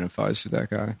 Adam identifies with that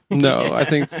guy. No, I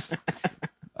think.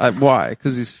 Why?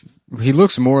 Because He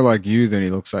looks more like you than he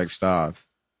looks like Stav.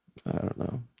 I don't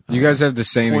know. You guys have the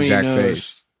same Pointy exact nose.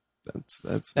 face.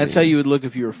 That's That's me. how you would look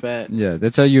if you were fat. Yeah,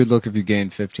 that's how you would look if you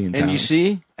gained 15 pounds. And you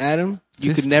see, Adam,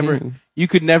 you could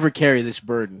 15. never carry this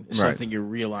burden. It's Right. something you're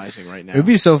realizing right now. It would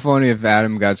be so funny if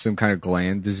Adam got some kind of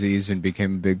gland disease and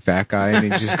became a big fat guy and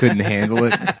he just couldn't handle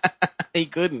it. He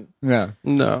couldn't. Yeah.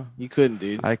 No, You couldn't,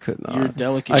 dude. I could not. You're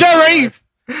delicate. Jerry!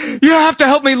 You have to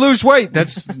help me lose weight!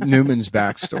 That's Newman's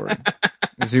backstory.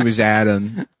 As he was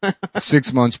Adam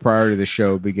 6 months prior to the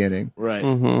show beginning. Right.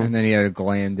 Mhm. And then he had a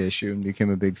gland issue and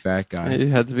became a big fat guy. It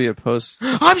had to be a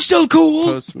I'm still cool!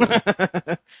 postman.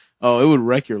 Oh, it would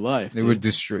wreck your life. It dude. would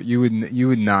destroy. You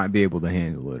would not be able to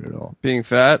handle it at all. Being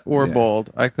fat or Yeah.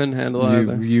 bald, I couldn't handle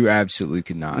either. You absolutely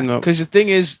could not. No, Because the thing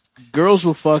is, girls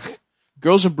in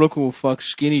Brooklyn will fuck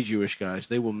skinny Jewish guys.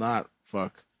 They will not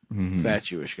fuck fat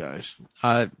Jewish guys.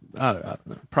 I don't know.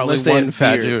 Probably Unless they one have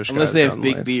fat beard. Jewish guy Unless they have down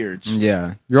big life. beards.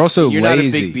 Yeah, you're also You're lazy.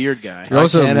 not a big beard guy. You're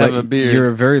also can't have a beard. You're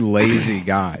a very lazy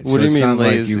guy. What do you it's mean not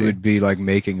lazy? Like you would be like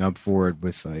making up for it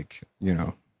with like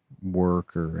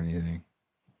work or anything.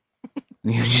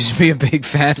 You'd just be a big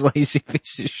fat lazy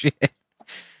piece of shit.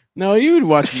 No, you would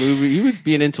watch movies. You would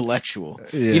be an intellectual.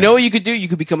 Yeah. You know what you could do? You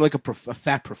could become like a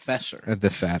fat professor. At the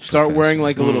fat. Start professor. wearing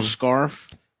like a little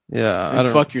scarf Yeah, I and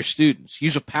don't. fuck your students.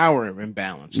 Use a power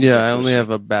imbalance. Yeah, I only have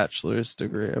a bachelor's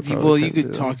degree. I probably Well, you couldn't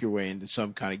could do talk your way into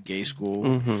some kind of gay school.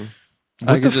 Mm-hmm.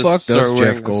 What the fuck does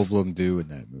Jeff Goldblum do in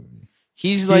that movie?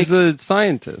 He's like He's a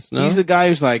scientist. No, he's the guy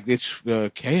who's like it's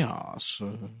chaos.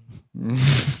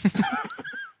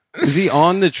 is he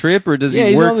on the trip or does Yeah, he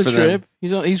he's work on the for trip.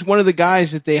 them? He's one of the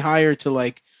guys that they hire to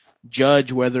like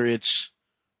judge whether it's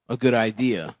a good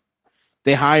idea.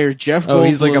 They hire Jeff Goldblum. Oh,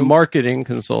 he's like a marketing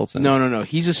consultant. No.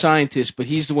 He's a scientist, but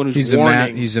he's the one who's He's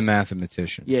warning. he's a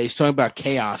mathematician. Yeah, he's talking about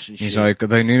chaos and shit. He's like,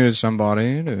 they needed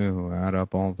somebody to add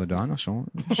up all the dinosaurs.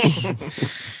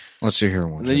 Let's see here.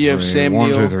 And then you have Sam 1,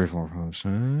 2, Neill. 3, 4, 5,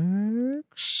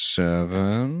 6,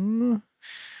 7,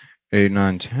 8,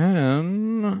 9,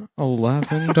 10,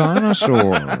 11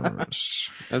 dinosaurs.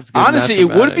 That's good Honestly, it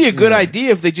would be a mathematics. good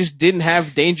idea if they just didn't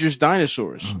have dangerous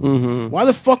dinosaurs. Mhm. Why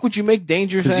the fuck would you make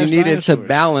dangerous Because ass you need it to dinosaurs?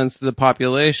 balance the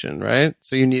population, right?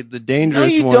 So you need the No,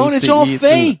 dangerous you ones don't. It's to all eat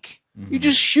fake. You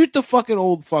just shoot the fucking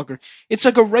old fucker. It's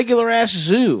like a regular ass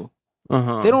zoo.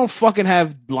 Uh-huh. They don't fucking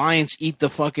have lions eat the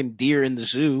fucking deer in the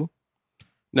zoo.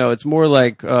 No, it's more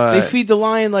like They feed the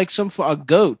lion like a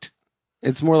goat.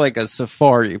 it's more like a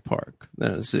safari park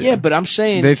than a zoo. Yeah, but I'm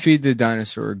saying They feed the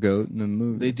dinosaur a goat in the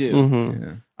movie. they do. Mhm.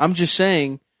 Yeah. I'm just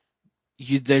saying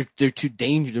they're too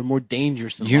dangerous. They're more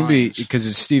dangerous than You'd be, lions. because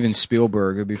it's Steven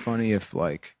Spielberg. It'd be funny if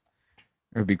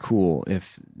it'd be cool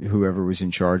if whoever was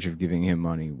in charge of giving him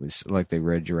money was like they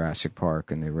read Jurassic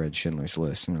Park and they read Schindler's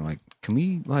List and they're like, can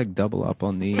we like double up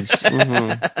on these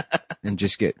and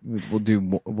just we'll do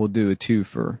a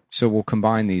twofer. So we'll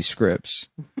combine these scripts.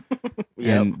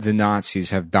 Yep. And the Nazis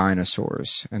have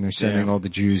dinosaurs and they're sending Damn. all the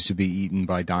Jews to be eaten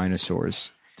by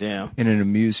dinosaurs Damn. in an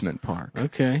amusement park.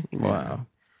 Okay. Wow.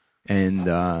 And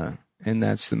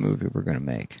that's the movie we're going to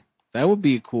make. That would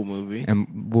be a cool movie.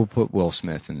 And we'll put Will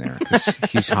Smith in there because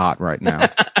he's hot right now.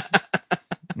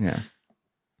 Yeah.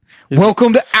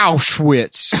 Welcome to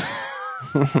Auschwitz.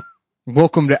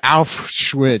 Welcome to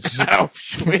Auschwitz.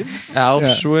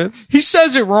 Auschwitz. He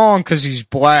says it wrong because he's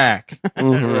black.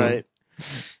 Right.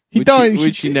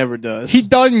 Which he never does. He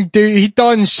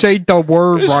doesn't say the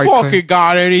word This right. fucking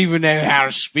guy don't even know how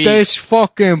to speak. This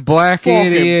fucking black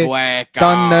idiot black guy.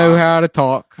 doesn't know how to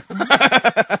talk.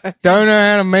 Don't know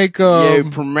how to make Yeah,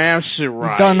 pronounce it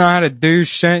right. Don't know how to do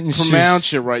sentences.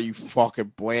 Pronounce it right, you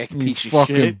fucking black You piece of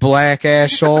fucking shit. black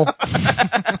asshole.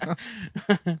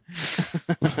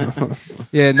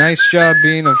 Yeah, nice job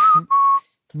being a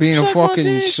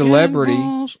fucking celebrity.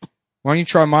 Why don't you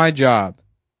try my job?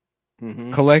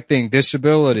 Mm-hmm. Collecting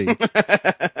disability.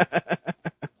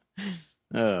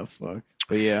 Oh, fuck.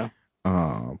 But yeah.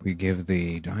 We give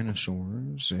the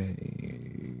dinosaurs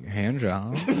a hand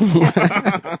job.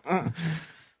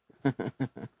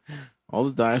 All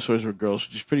the dinosaurs were girls,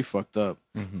 which is pretty fucked up.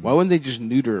 Mm-hmm. Why wouldn't they just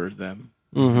neuter them?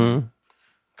 Mm-hmm.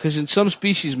 Because in some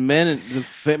species, men and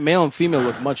the male and female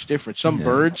look much different. Some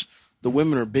birds, the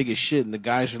women are big as shit, and the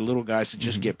guys are little guys that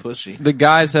just get pussy. The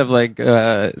guys have like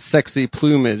sexy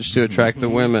plumage to attract the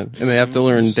women, and they have to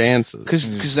learn dances.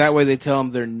 Because that way they tell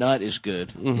them their nut is good.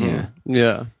 Mm-hmm.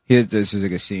 Yeah. This is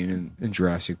like a scene in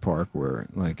Jurassic Park where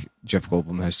like Jeff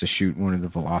Goldblum has to shoot one of the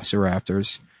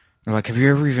velociraptors. They're like, have you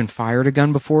ever even fired a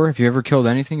gun before? Have you ever killed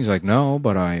anything? He's like, no,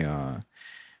 but I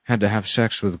had to have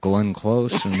sex with Glenn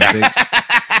Close and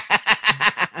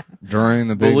during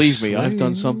the big Believe me, sleep. I've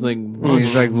done something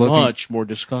He's like much more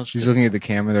disgusting. He's looking at the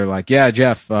camera. They're like, yeah,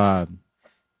 Jeff,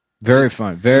 very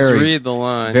fun. Just Very, read the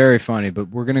line. very funny. But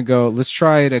we're going to go, let's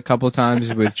try it a couple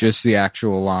times with just the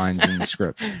actual lines in the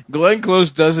script. Glenn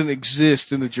Close doesn't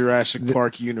exist in the Jurassic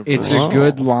Park universe. It's a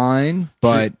good line,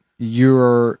 but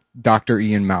you're Dr.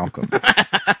 Ian Malcolm,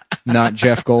 not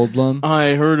Jeff Goldblum.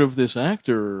 I heard of this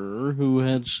actor who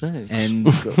had sex. And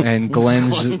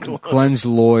Glenn's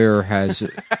lawyer has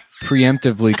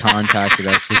preemptively contacted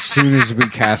us as soon as we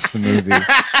cast the movie,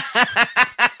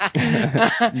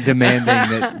 demanding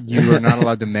that you are not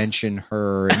allowed to mention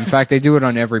her. In fact, they do it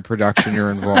on every production you're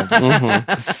involved in.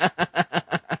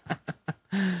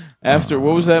 After,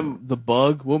 what was that? The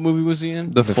Bug? What movie was he in?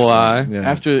 The Fly. Yeah.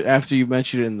 After you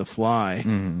mentioned it in The Fly.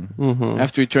 Mm-hmm.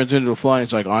 After he turns into a fly, and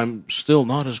it's like, I'm still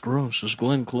not as gross as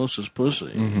Glenn Close's pussy.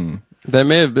 Mm-hmm. That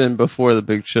may have been before The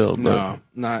Big Chill, but No,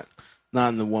 not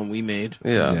in the one we made,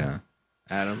 yeah.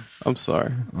 Adam. I'm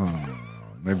sorry.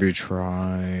 Maybe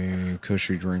try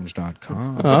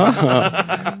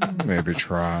cushydreams.com. Maybe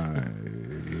try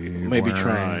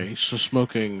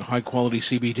Smoking high quality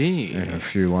CBD.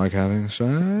 If you like having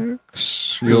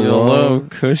sex, You'll love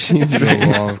Cushy You'll Dreams.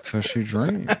 love Cushy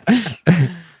Dreams.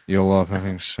 You'll love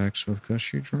having sex with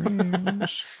Cushy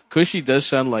Dreams. Cushy does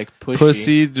sound like pushy.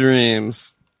 Pussy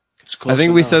Dreams. It's close I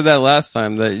think we enough. said that last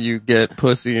time, that you get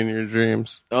pussy in your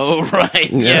dreams. Oh,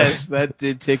 right. Yeah. Yes, that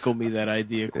did tickle me, that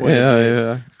idea quite a bit.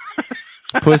 Yeah.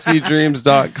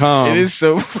 Pussydreams.com. It is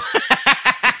so.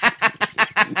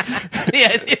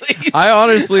 Yeah, I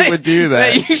honestly would do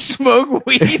that. You smoke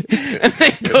weed and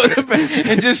then go to bed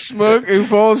and just smoke and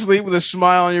fall asleep with a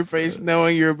smile on your face,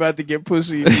 knowing you're about to get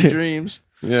pussy in your dreams.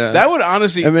 Yeah. That would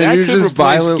honestly. And then that you're could just replace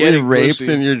violently getting raped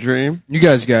pussy. in your dream. You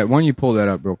guys why don't you pull that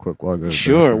up real quick while I go to the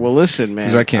Sure. bathroom? Well, listen, man.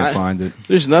 Because I can't find it.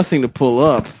 There's nothing to pull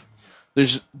up.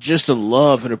 There's just a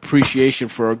love and appreciation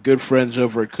for our good friends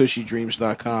over at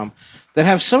cushydreams.com that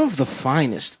have some of the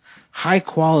finest, high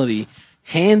quality,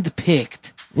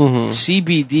 hand-picked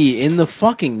CBD in the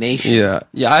fucking nation. Yeah.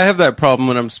 Yeah, I have that problem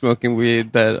when I'm smoking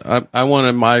weed, that I want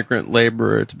a migrant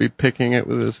laborer to be picking it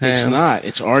with his hands. It's not.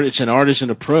 It's art. It's an artisan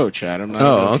approach, Adam. I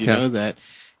don't know if you know that.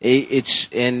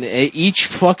 Each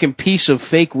fucking piece of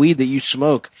fake weed that you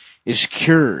smoke is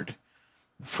cured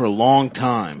for a long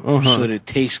time so that it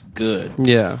tastes good.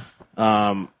 Yeah.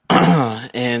 And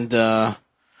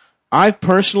I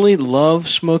personally love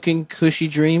smoking Cushy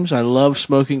Dreams. I love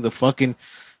smoking the fucking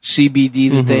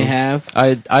CBD that they have.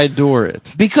 I adore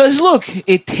it. Because look,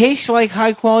 it tastes like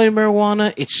high quality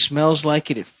marijuana. It smells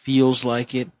like it. It feels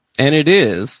like it. And it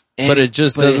is, but it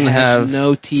just doesn't has have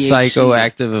no THC.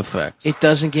 psychoactive effects. It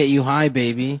doesn't get you high,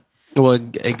 baby. Well,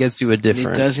 it gets you a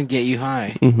different. It doesn't get you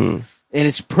high. Mm-hmm. And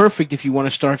it's perfect if you want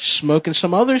to start smoking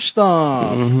some other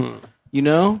stuff. Mm-hmm. You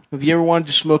know? Have you ever wanted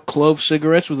to smoke clove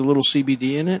cigarettes with a little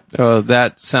CBD in it? Oh,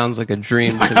 that sounds like a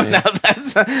dream to me. Now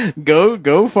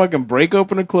go fucking break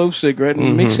open a clove cigarette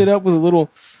and mix it up with a little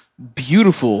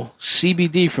beautiful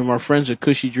CBD from our friends at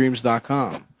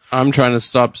cushydreams.com. I'm trying to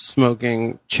stop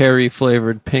smoking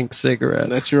cherry-flavored pink cigarettes.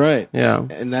 That's right. Yeah.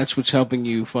 And that's what's helping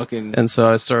you fucking And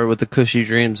so I started with the Cushy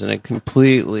Dreams, and it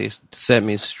completely set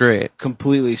me straight.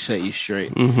 completely set you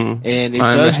straight. Mm-hmm. And it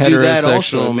I'm does a do that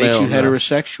also. It heterosexual makes you male now.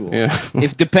 heterosexual. Yeah.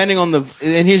 If depending on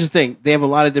and here's the thing, they have a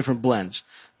lot of different blends.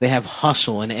 they have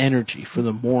hustle and energy for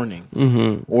the morning.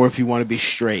 Mm-hmm. Or if you want to be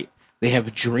straight, they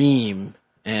have dream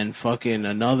and fucking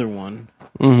another one,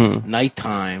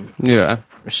 nighttime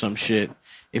or some shit.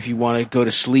 If you want to go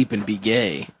to sleep and be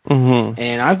gay. Mm-hmm.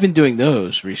 And I've been doing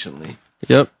those recently.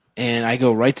 Yep. And I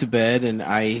go right to bed and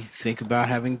I think about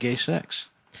having gay sex.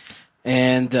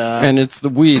 And it's the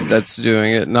weed that's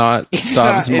doing it, not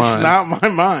Dom's mind. It's not my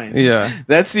mind. Yeah.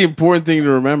 That's the important thing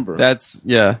to remember. Let's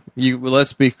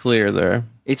be clear there.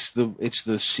 It's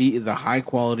the high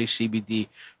quality CBD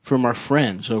from our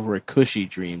friends over at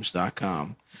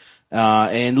cushydreams.com.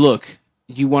 And look,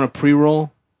 you want a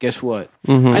pre-roll? Guess what?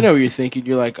 Mm-hmm. I know what you're thinking.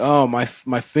 You're like, oh, my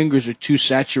fingers are too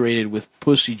saturated with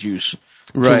pussy juice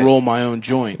to roll my own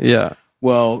joint. Yeah.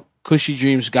 Well, Cushy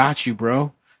Dreams got you,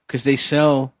 bro, because they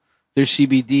sell their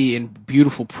CBD in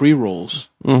beautiful pre-rolls,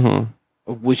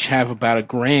 which have about a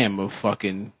gram of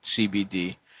fucking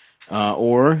CBD.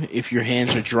 Or if your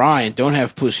hands are dry and don't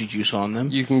have pussy juice on them,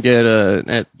 you can get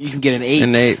an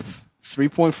eighth.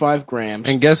 3.5 grams.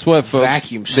 And guess what, folks?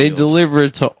 Vacuum sealed. They deliver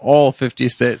it to all 50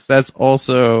 states. That's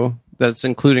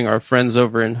including our friends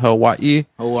over in Hawaii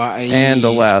and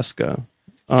Alaska.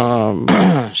 And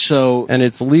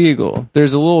it's legal.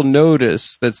 There's a little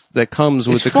notice that comes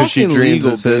with the Cushy Dreams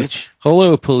legal, that says, bitch.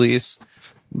 "Hello, police.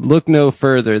 Look no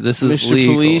further. This is Mr.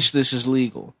 legal." Police, this is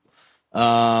legal.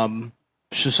 So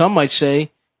some might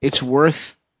say it's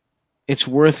worth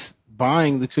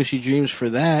buying the Cushy Dreams for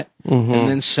that and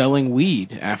then selling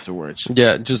weed afterwards.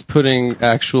 Yeah, just putting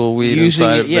actual weed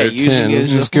inside of their tin.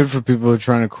 It's good for people who are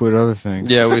trying to quit other things.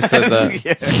 Yeah, we said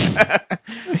that.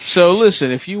 So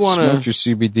listen, if you want to smoke your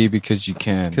CBD because you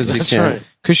can. Because you can. Right.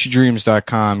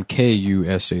 Cushydreams.com,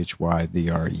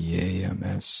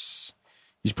 KUSHYDREAMS.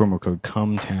 Use promo code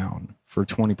CUMTOWN for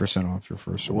 20% off your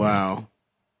first order. Wow.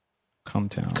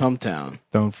 Cumtown.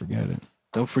 Don't forget it.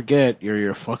 Don't forget, you're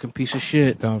a fucking piece of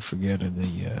shit. Don't forget it.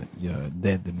 You're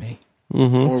dead to me.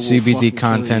 Mm-hmm. Or we'll CBD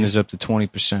content is up to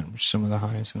 20%, which is some of the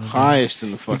highest. Highest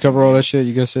in the fucking. We cover all that shit.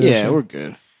 You guys say that Yeah, shit? we're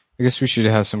good. I guess we should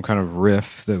have some kind of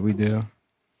riff that we do.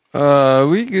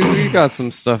 We got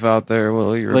some stuff out there.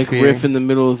 Well, you're like riff in the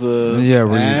middle of the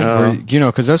ad?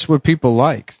 Because that's what people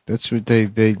like. That's what they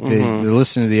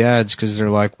listen to the ads because they're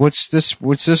like, what's this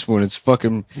one? It's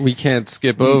fucking. We can't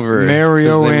skip over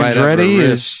Mario Andretti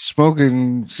is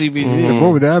smoking CBD.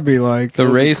 What would that be like? The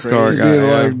race car guy. Be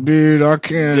like, dude, I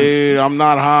can't. Dude, I'm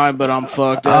not high, but I'm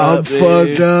fucked up. I'm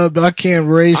fucked up. I can't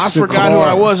race. I forgot who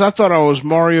I was. I thought I was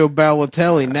Mario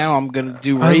Balotelli. Now I'm gonna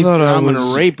do rape. I'm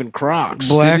gonna rape in Crocs.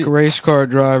 Black race car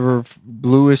driver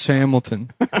Lewis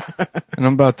Hamilton, and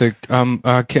I'm about to.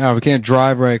 I can't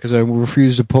drive right because I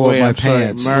refuse to pull up my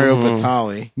pants. Sorry,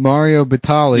 Mario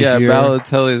Batali. Yeah, here.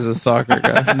 Balotelli is a soccer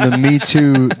guy.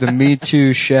 the Me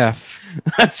Too chef.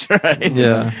 That's right.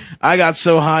 Yeah. I got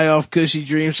so high off Cushy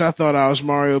Dreams, I thought I was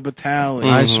Mario Batali.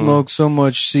 I smoked so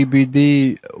much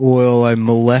CBD oil, I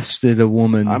molested a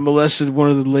woman. I molested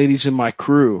one of the ladies in my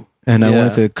crew. And I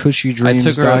went to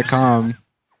cushydreams.com.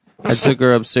 I took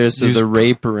her upstairs to the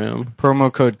rape room.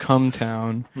 Promo code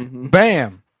CUMTOWN.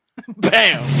 Bam!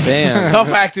 Bam! Bam. Tough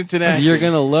acting today. You're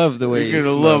gonna love the way you're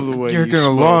gonna love the way you're you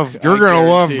gonna smoke. You're gonna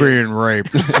love being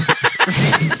raped.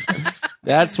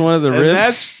 That's one of the and rips.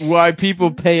 that's why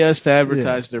people pay us to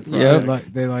advertise their products. Yeah,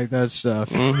 they like that stuff.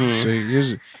 So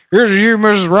here's you,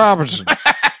 Mrs. Robinson.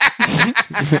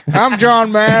 I'm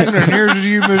John Madden, and here's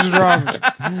you, Mrs.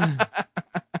 Robinson.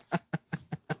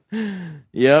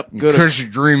 Yep. Go to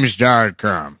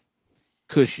cushydreams.com.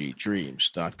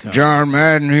 cushydreams.com. John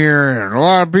Madden here, and a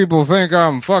lot of people think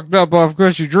I'm fucked up off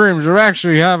Cushy Dreams. I'm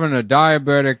actually having a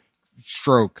diabetic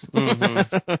stroke.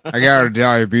 I got a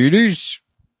diabetes.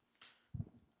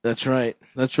 That's right.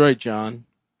 That's right, John.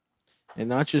 And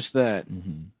not just that,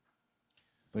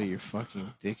 but your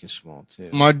fucking dick is small, too.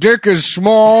 My dick is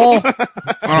small, and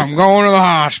I'm going to the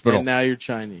hospital. And now you're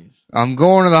Chinese. I'm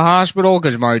going to the hospital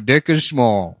because my dick is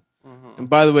small. And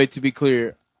by the way, to be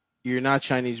clear, you're not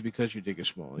Chinese because your dick is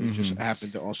small. You just happen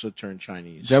to also turn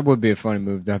Chinese. That would be a funny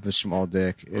move to have a small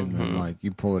dick, and then like you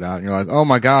pull it out, and you're like, "Oh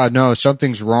my god, no,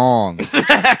 something's wrong."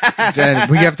 Dad,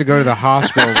 we have to go to the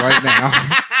hospital right now.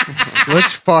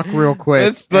 Let's fuck real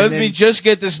quick. Let me just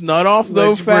get this nut off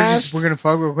though fast. We're gonna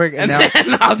fuck real quick, and then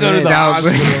I'll go to the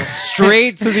hospital.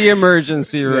 Straight to the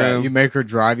emergency room. Yeah, you make her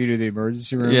drive you to the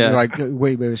emergency room. Yeah. You're like,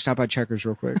 wait, stop by Checkers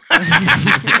real quick.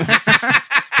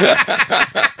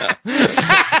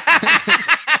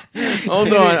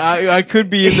 Hold on, I could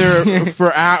be in there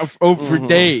for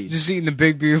days. Just eating the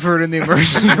Big Buford in the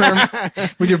emergency room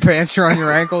with your pants around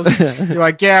your ankles. You're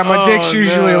like, yeah, my dick's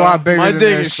usually a lot bigger My than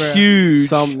dick this. is huge.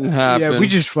 Something happened. Yeah, we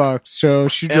just fucked. So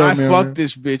she And drove I me fucked over.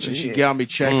 this bitch and she got me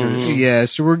checkers. Yeah,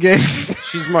 so we're getting.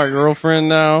 She's my girlfriend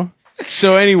now.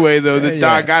 So anyway, though, the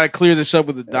Yeah. I gotta clear this up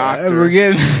with the doctor. We're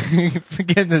getting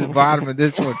to the bottom of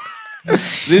this one.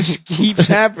 This keeps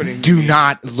happening. to Do me.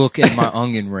 not look at my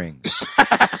onion rings.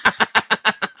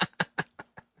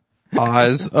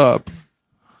 Eyes up.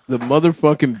 The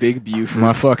motherfucking Big Buford.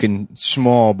 My fucking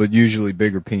small but usually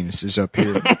bigger penis is up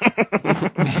here.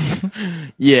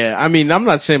 Yeah, I mean, I'm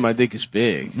not saying my dick is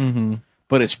big,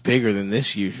 but it's bigger than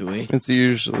this usually. It's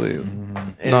usually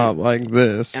not like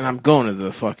this. And I'm going to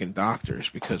the fucking doctors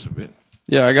because of it.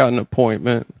 Yeah, I got an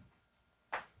appointment.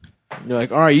 You're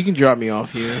like, all right, you can drop me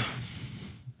off here.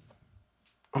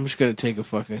 I'm just gonna take a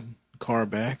fucking car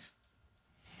back.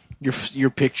 Your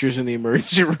pictures in the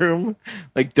emergency room,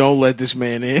 like, don't let this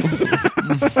man in.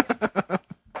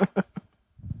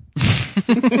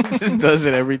 Just does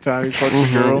it every time he fucks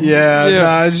a girl. Yeah,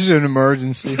 nah, it's just an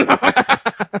emergency.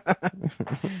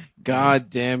 God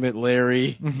damn it,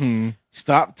 Larry.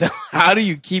 Stop. How do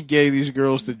you keep getting these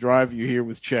girls to drive you here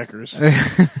with checkers?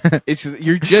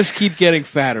 You just keep getting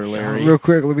fatter, Larry. Real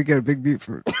quick, let me get a Big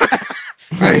Buford.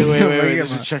 Wait.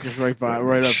 There's a checkers right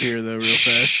up here, though, real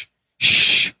fast.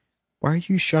 Shh. Why are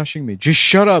you shushing me? Just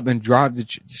shut up and drive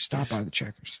just stop by the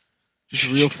checkers. Just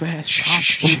real fast.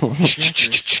 Shh.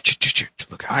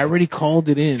 Look out. I already called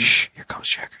it in. Shh. Here comes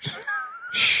checkers.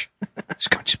 Shh. Let's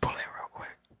go. Just pull in real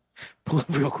quick. Pull it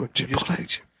real quick. Just pull in.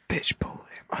 Bitch, pull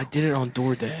in. I did it on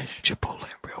DoorDash. Just pull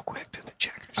in real quick to the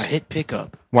checkers. I hit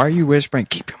pickup. Why are you whispering?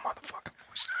 Keep your motherfucking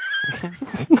voice down.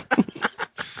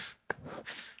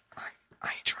 I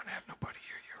ain't trying to have nobody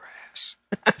hear your ass.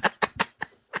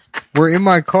 We're in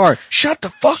my car. Shut the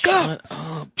fuck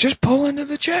up. Just pull into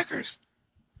the checkers.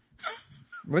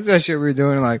 What's that shit we were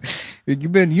doing? Like, you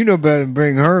know better than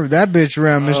bring that bitch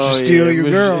around, Mr. Steal your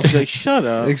girl. She's like, shut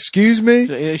up. Excuse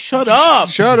me? Shut up.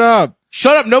 Shut up.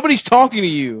 Shut up. Nobody's talking to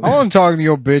you. I wasn't talking to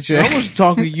your bitch I ass. wasn't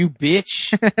talking to you,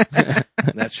 bitch.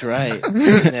 That's right.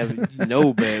 You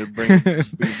know better to bring a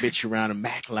bitch around and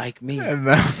act like me.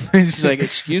 She's like,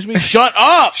 excuse me? Shut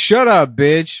up. Shut up,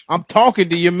 bitch. I'm talking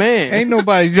to your man. Ain't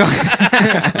nobody talking.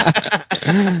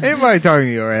 Ain't nobody talking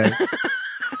to your ass.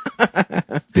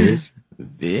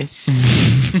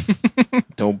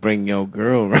 Bitch. Don't bring your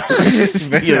girl around.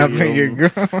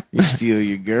 You steal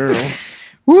your girl.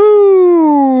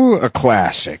 Woo! A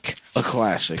classic.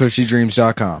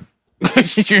 PushyDreams.com.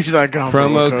 PushyDreams.com.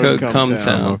 Promo code Cumtown.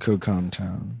 Promo code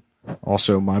Cumtown.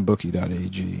 Also,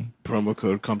 mybookie.ag. Promo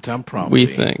code Cumtown, probably. We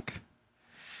think.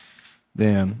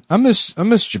 Damn. I miss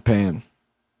Japan.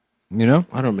 You know?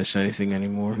 I don't miss anything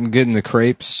anymore. I'm getting the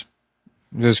crepes.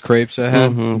 Those crepes I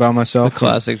had by myself.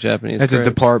 Classic Japanese At the crepes.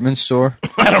 department store.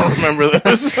 I don't remember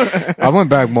those. I went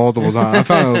back multiple times. I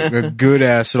found a good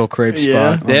ass little crepe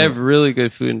spot. They have really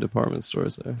good food in department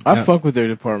stores there. I fuck with their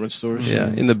department stores. Yeah,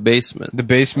 in the basement. The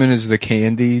basement is the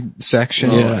candy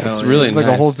section. Yeah, hell it's yeah. really It's like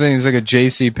nice. a whole thing. It's like a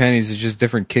JC Penney's. It's just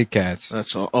different Kit Kats.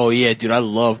 That's all. Oh yeah, dude, I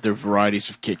love their varieties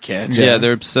of Kit Kats. Yeah,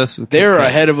 they're obsessed with They're Kit Kat.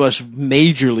 ahead of us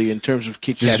majorly in terms of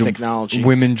Kit Kat Just technology.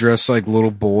 Women dressed like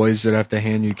little boys that have to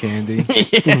hand you candy.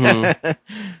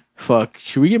 Fuck.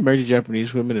 Should we get married to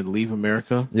Japanese women and leave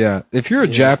America? Yeah. If you're a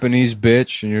Japanese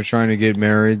bitch and you're trying to get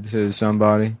married to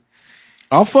somebody,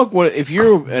 I'll fuck what if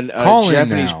you're a Call in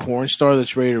Japanese now. porn star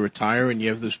that's ready to retire and you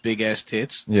have those big ass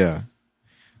tits. yeah.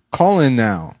 Call in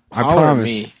now. I Holler at promise.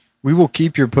 me. We will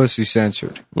keep your pussy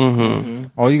censored. Mm-hmm.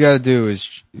 All you got to do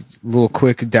is a little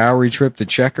quick dowry trip to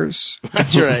Checkers.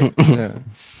 That's right. Yeah.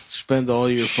 Spend all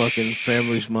your fucking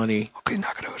family's money. Okay,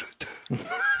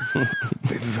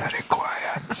 be very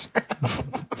quiet.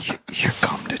 Here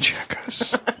come the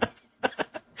Checkers.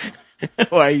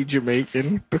 Why are you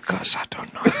Jamaican? Because I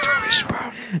don't know how to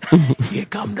whisper. Here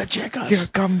come the checkers. Here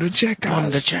come the Checkers. Come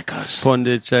the checkers.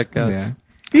 Ponde check us. Yeah.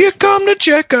 Here come the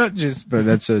Checkers. But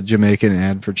that's a Jamaican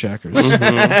ad for Checkers.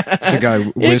 It's a guy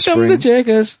Here come whispering. the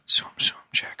checkers. Zoom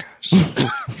Checkers.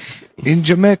 In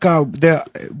Jamaica,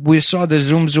 we saw the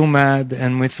Zoom Zoom ad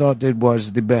and we thought it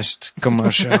was the best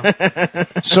commercial.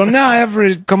 So now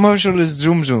every commercial is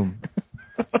Zoom Zoom.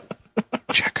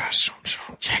 Checkers, Zoom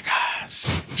Zoom.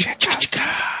 Checkers.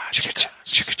 Checkers.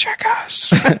 Checkers.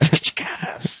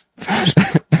 First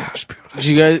Did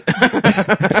you guys?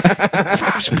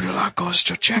 Bueller goes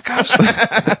to Checkers.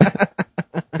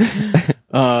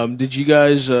 Did you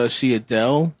guys see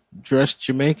Adele dressed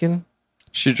Jamaican?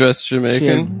 She dressed She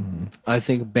Jamaican. had, I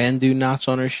think, bandu knots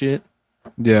on her shit.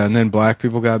 Yeah, and then black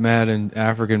people got mad, and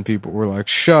African people were like,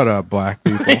 "Shut up, black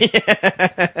people."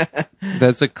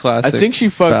 That's a classic. I think she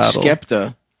fucked battle.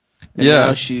 Skepta. And Yeah.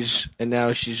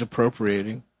 now she's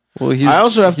appropriating. Well, he's I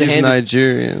also have to he's hand it-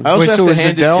 Nigerian. I also Wait, have so to is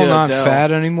hand it Adele to not Adele.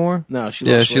 fat anymore? No, she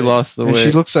Yeah, lost she weight. lost the And weight.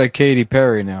 she looks like Katy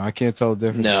Perry now. I can't tell the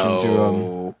difference between two of them.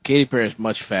 No, Katy Perry has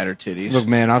much fatter titties. Look,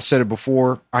 man, I've said it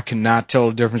before. I cannot tell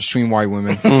the difference between white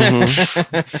women.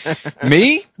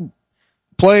 Me,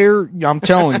 player, I'm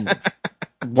telling you.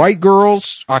 White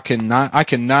girls, I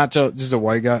cannot tell. This is a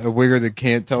white guy, a wigger that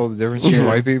can't tell the difference between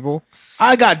white people.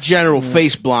 I got general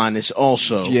face blindness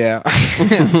also. Yeah.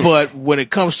 But when it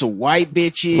comes to white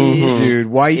bitches, Dude,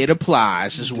 white it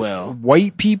applies as well.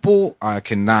 white people, I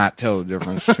cannot tell the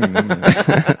difference between them.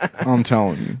 I'm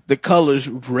telling you. The colors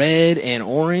red and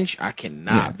orange, I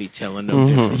cannot be telling no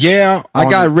difference. Yeah, I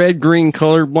got red green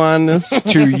color blindness.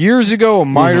 2 years ago, a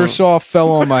miter saw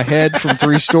fell on my head from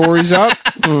 3 stories up.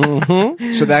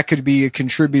 So that could be a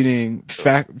contributing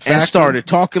factor. And started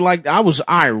talking like I was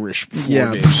Irish before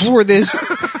Yeah, this. before this,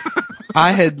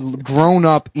 I had grown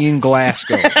up in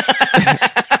Glasgow.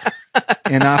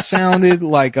 And I sounded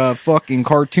like a fucking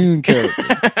cartoon character.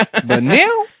 But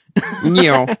now,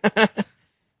 Meow.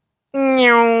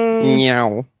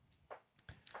 Meow.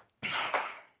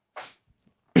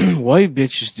 White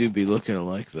bitches do be looking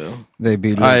alike though. they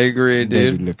be I agree,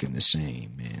 they be dude. looking the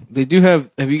same, man. They do have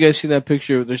you guys seen that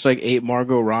picture? There's like 8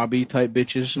 Margot Robbie type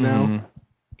bitches now.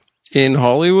 In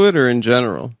Hollywood or in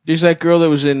general? There's that girl that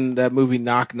was in that movie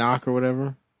Knock Knock or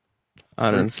whatever.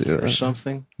 I didn't see Or that.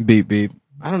 something. Beep beep.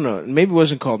 I don't know. Maybe it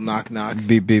wasn't called Knock Knock.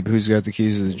 Beep beep. Who's got the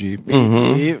keys to the Jeep?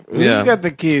 Who's Yeah. got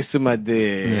the keys to my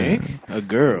dick? A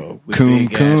girl with Coom,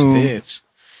 big coom. ass tits.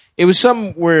 It was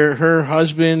something where her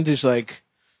husband is like,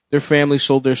 their family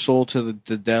sold their soul to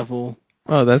the devil.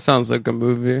 Oh, that sounds like a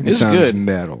movie. It It's sounds good.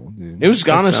 metal, dude. It was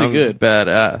That honestly sounds good.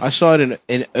 badass. I saw it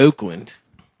in Oakland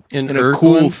in a Oakland?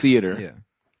 cool theater Yeah.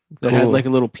 that had Cool. like a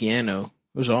little piano.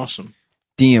 It was awesome.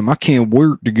 Damn, I can't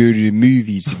wait to go to the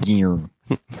movies again.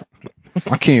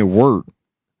 I can't wait.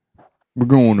 We're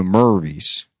going to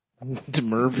Murphy's. To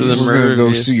Murphy's. For the We're going to go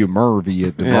Murphys. see a Murphy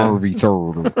at the Yeah. Murphy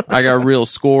Theater. I got real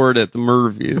scored at the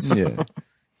Murphys. Yeah.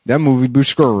 That movie be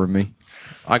scaring me.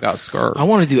 I got scarred. I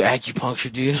want to do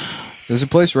acupuncture, dude. There's a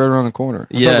place right around the corner.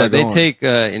 I thought Yeah, about they going. take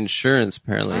insurance I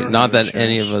apparently. don't Not have that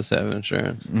any of insurance. us have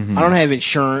insurance. Mm-hmm. I don't have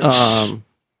insurance.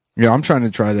 Yeah, I'm trying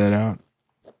to try that out.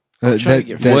 I'm trying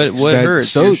to get What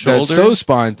hurts? Your That shoulder? so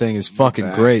spine thing is fucking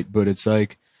Back. great, but it's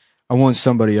like I want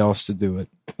somebody else to do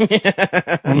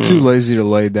it. I'm too lazy to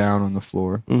lay down on the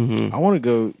floor. Mm-hmm. I want to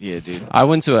go. Yeah, dude. I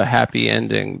went to a happy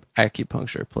ending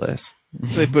acupuncture place.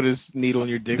 They put a needle in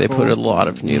your dick. They hole. put a lot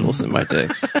of needles in my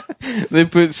dicks. They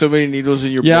put so many needles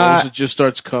in your Yeah. balls it just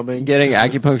starts coming. Getting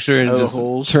acupuncture and Out of the just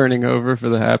holes. turning over for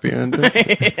the happy ending.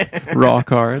 Rock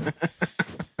hard.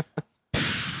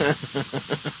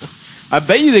 I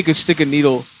bet you they could stick a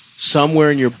needle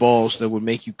somewhere in your balls that would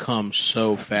make you come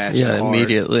so fast. Yeah, and hard.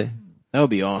 immediately. That would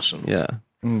be awesome. Yeah.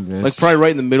 Like probably right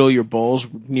in the middle of your balls,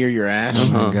 near your ass. Oh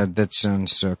my god, that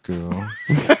sounds so cool.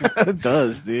 It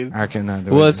does, dude. I cannot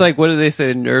do Well, it. it's like, what do they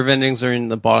say? Nerve endings are in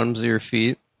the bottoms of your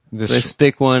feet. This- They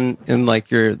stick one in like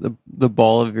the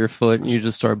ball of your foot and you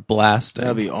just start blasting.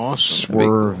 That'd be awesome.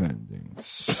 swerve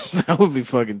endings. That would be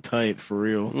fucking tight for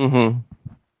real. Mm-hmm.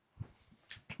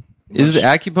 Is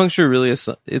acupuncture really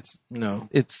No,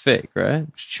 it's fake, right?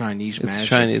 it's Chinese It's magic.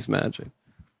 Chinese magic.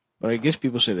 But I guess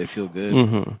people say they feel good.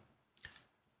 Mm-hmm.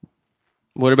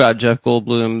 What about Jeff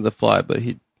Goldblum, the Fly? But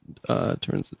he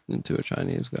turns into a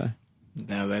Chinese guy.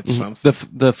 Now that's something.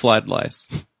 The flied lice.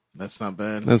 That's not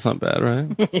bad. That's not bad,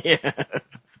 right? Yeah.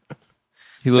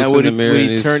 He looks Now, in would the he, mirror. would and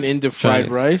he he's turn into fried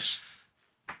Chinese. rice?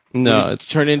 No, Would he it's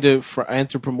turn into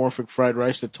anthropomorphic fried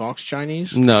rice that talks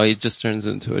Chinese. no. He just turns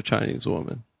into a Chinese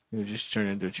woman. He would just turn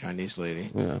into a Chinese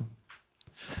lady. Yeah,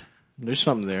 There's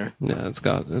something there. yeah. It's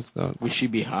got. Would she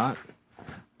be hot?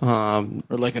 Um,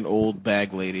 Or like an old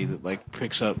bag lady that like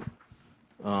picks up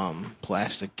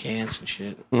plastic cans and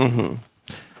shit. well,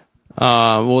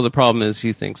 the problem is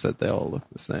he thinks that they all look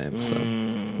the same.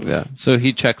 So yeah. So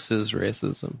he checks his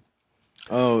racism.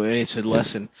 Oh, and it's a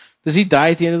lesson. Does he die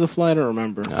at the end of the flight? I don't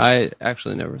remember. I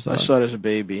actually never saw I it. said it as a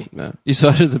baby. No. You saw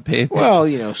it as a baby.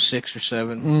 Well, 6 or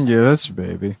 7. Yeah, that's a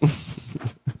baby.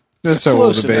 That's how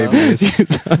Close old a baby enough.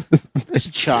 is. As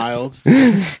a child.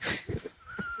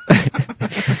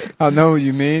 I know what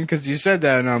you mean because you said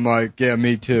that, and I'm like, yeah,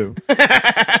 me too.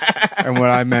 And what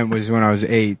I meant was when I was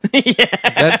 8.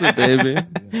 That's a baby.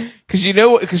 Because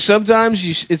because sometimes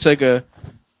it's like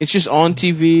it's just on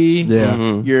TV.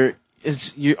 Yeah. You're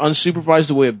unsupervised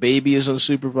the way a baby is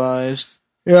unsupervised.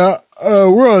 Yeah,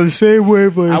 we're on the same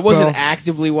wavelength. I wasn't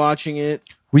actively watching it.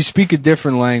 We speak a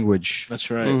different language. That's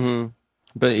right. Mm-hmm.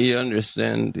 But you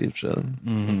understand each other.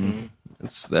 Mm-hmm.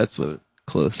 That's what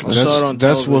closeness. I saw it on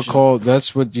television.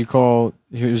 That's what you call.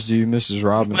 Here's to you, Mrs.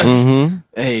 Robinson. Mm-hmm.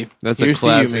 Hey, That's a here's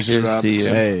classic. to you, Mrs. Here's to you.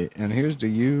 Robinson. Hey, and here's to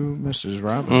you, Mrs.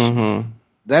 Robinson. Mm-hmm.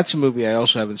 That's a movie I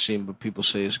also haven't seen, but people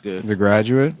say is good. The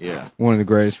Graduate. Yeah, One of the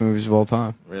greatest movies of all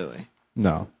time. really.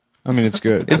 No, I mean it's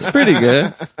good. It's pretty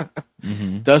good.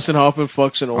 Dustin Hoffman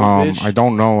fucks an old bitch. I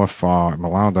don't know if I'm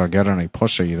allowed to get any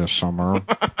pussy this summer,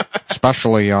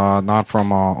 especially not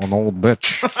from an old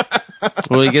bitch.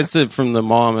 Well, he gets it from the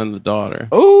mom and the daughter.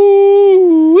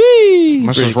 Ooh wee!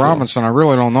 Mrs. Robinson, I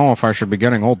really don't know if I should be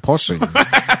getting old pussy.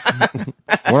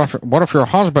 What if your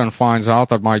husband finds out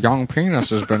that my young penis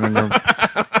has been in your...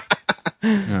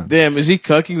 Yeah. Damn, is he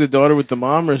cucking the daughter with the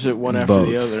mom, or is it one after Both.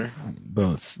 the other?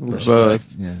 Both.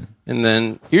 Both. Yeah. And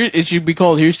then Here, it should be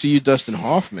called "Here's to You, Dustin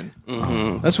Hoffman."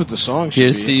 mhm. That's what the song should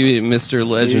Here's to be. you, Mr.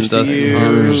 Legend Here's to Dustin you,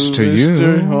 Hoffman. Here's to you.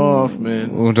 Mr.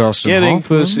 Hoffman. Oh, Dustin Getting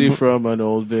Hoffman. pussy from an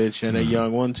old bitch and a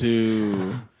young one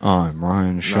too. I'm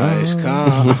Ryan Shaw. Nice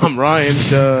I'm Ryan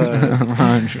Shudd.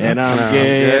 Ryan Shaw. And I'm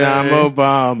gay and I'm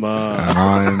Obama.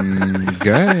 I'm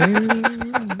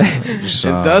gay. It's,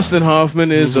 And Dustin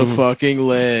Hoffman is a fucking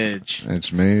ledge.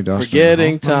 it's me, Dustin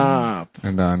Forgetting Hoffman. top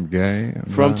And I'm gay.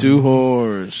 And from two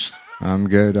whores. I'm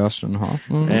gay, Dustin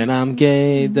Hoffman. And I'm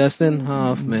gay, Dustin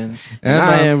Hoffman. And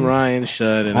I I'm am Ryan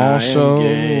Shudd, and also I am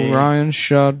gay. Ryan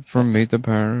Shudd from Meet the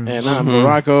Parents. And I'm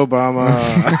Barack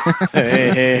Obama.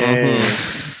 Hey, hey,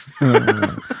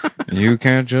 hey. You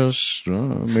can't just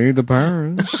meet the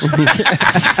parents.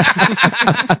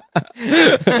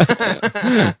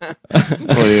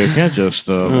 Well, you can't just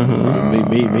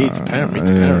meet the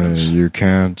parents. You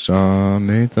can't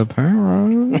meet the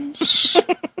parents.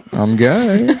 I'm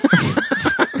gay.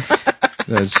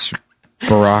 That's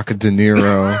Barack De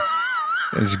Niro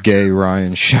as gay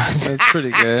Ryan Shudd. That's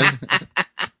pretty good.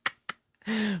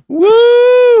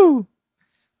 Woo!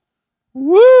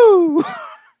 Woo!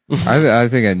 I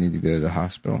think I need to go to the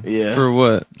hospital. Yeah. For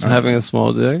what? Having a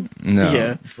small dick? No.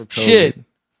 Yeah. For COVID. Shit.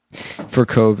 For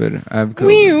COVID. I have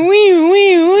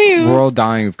COVID. We're all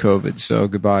dying of COVID, so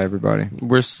goodbye, everybody.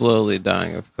 We're slowly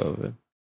dying of COVID.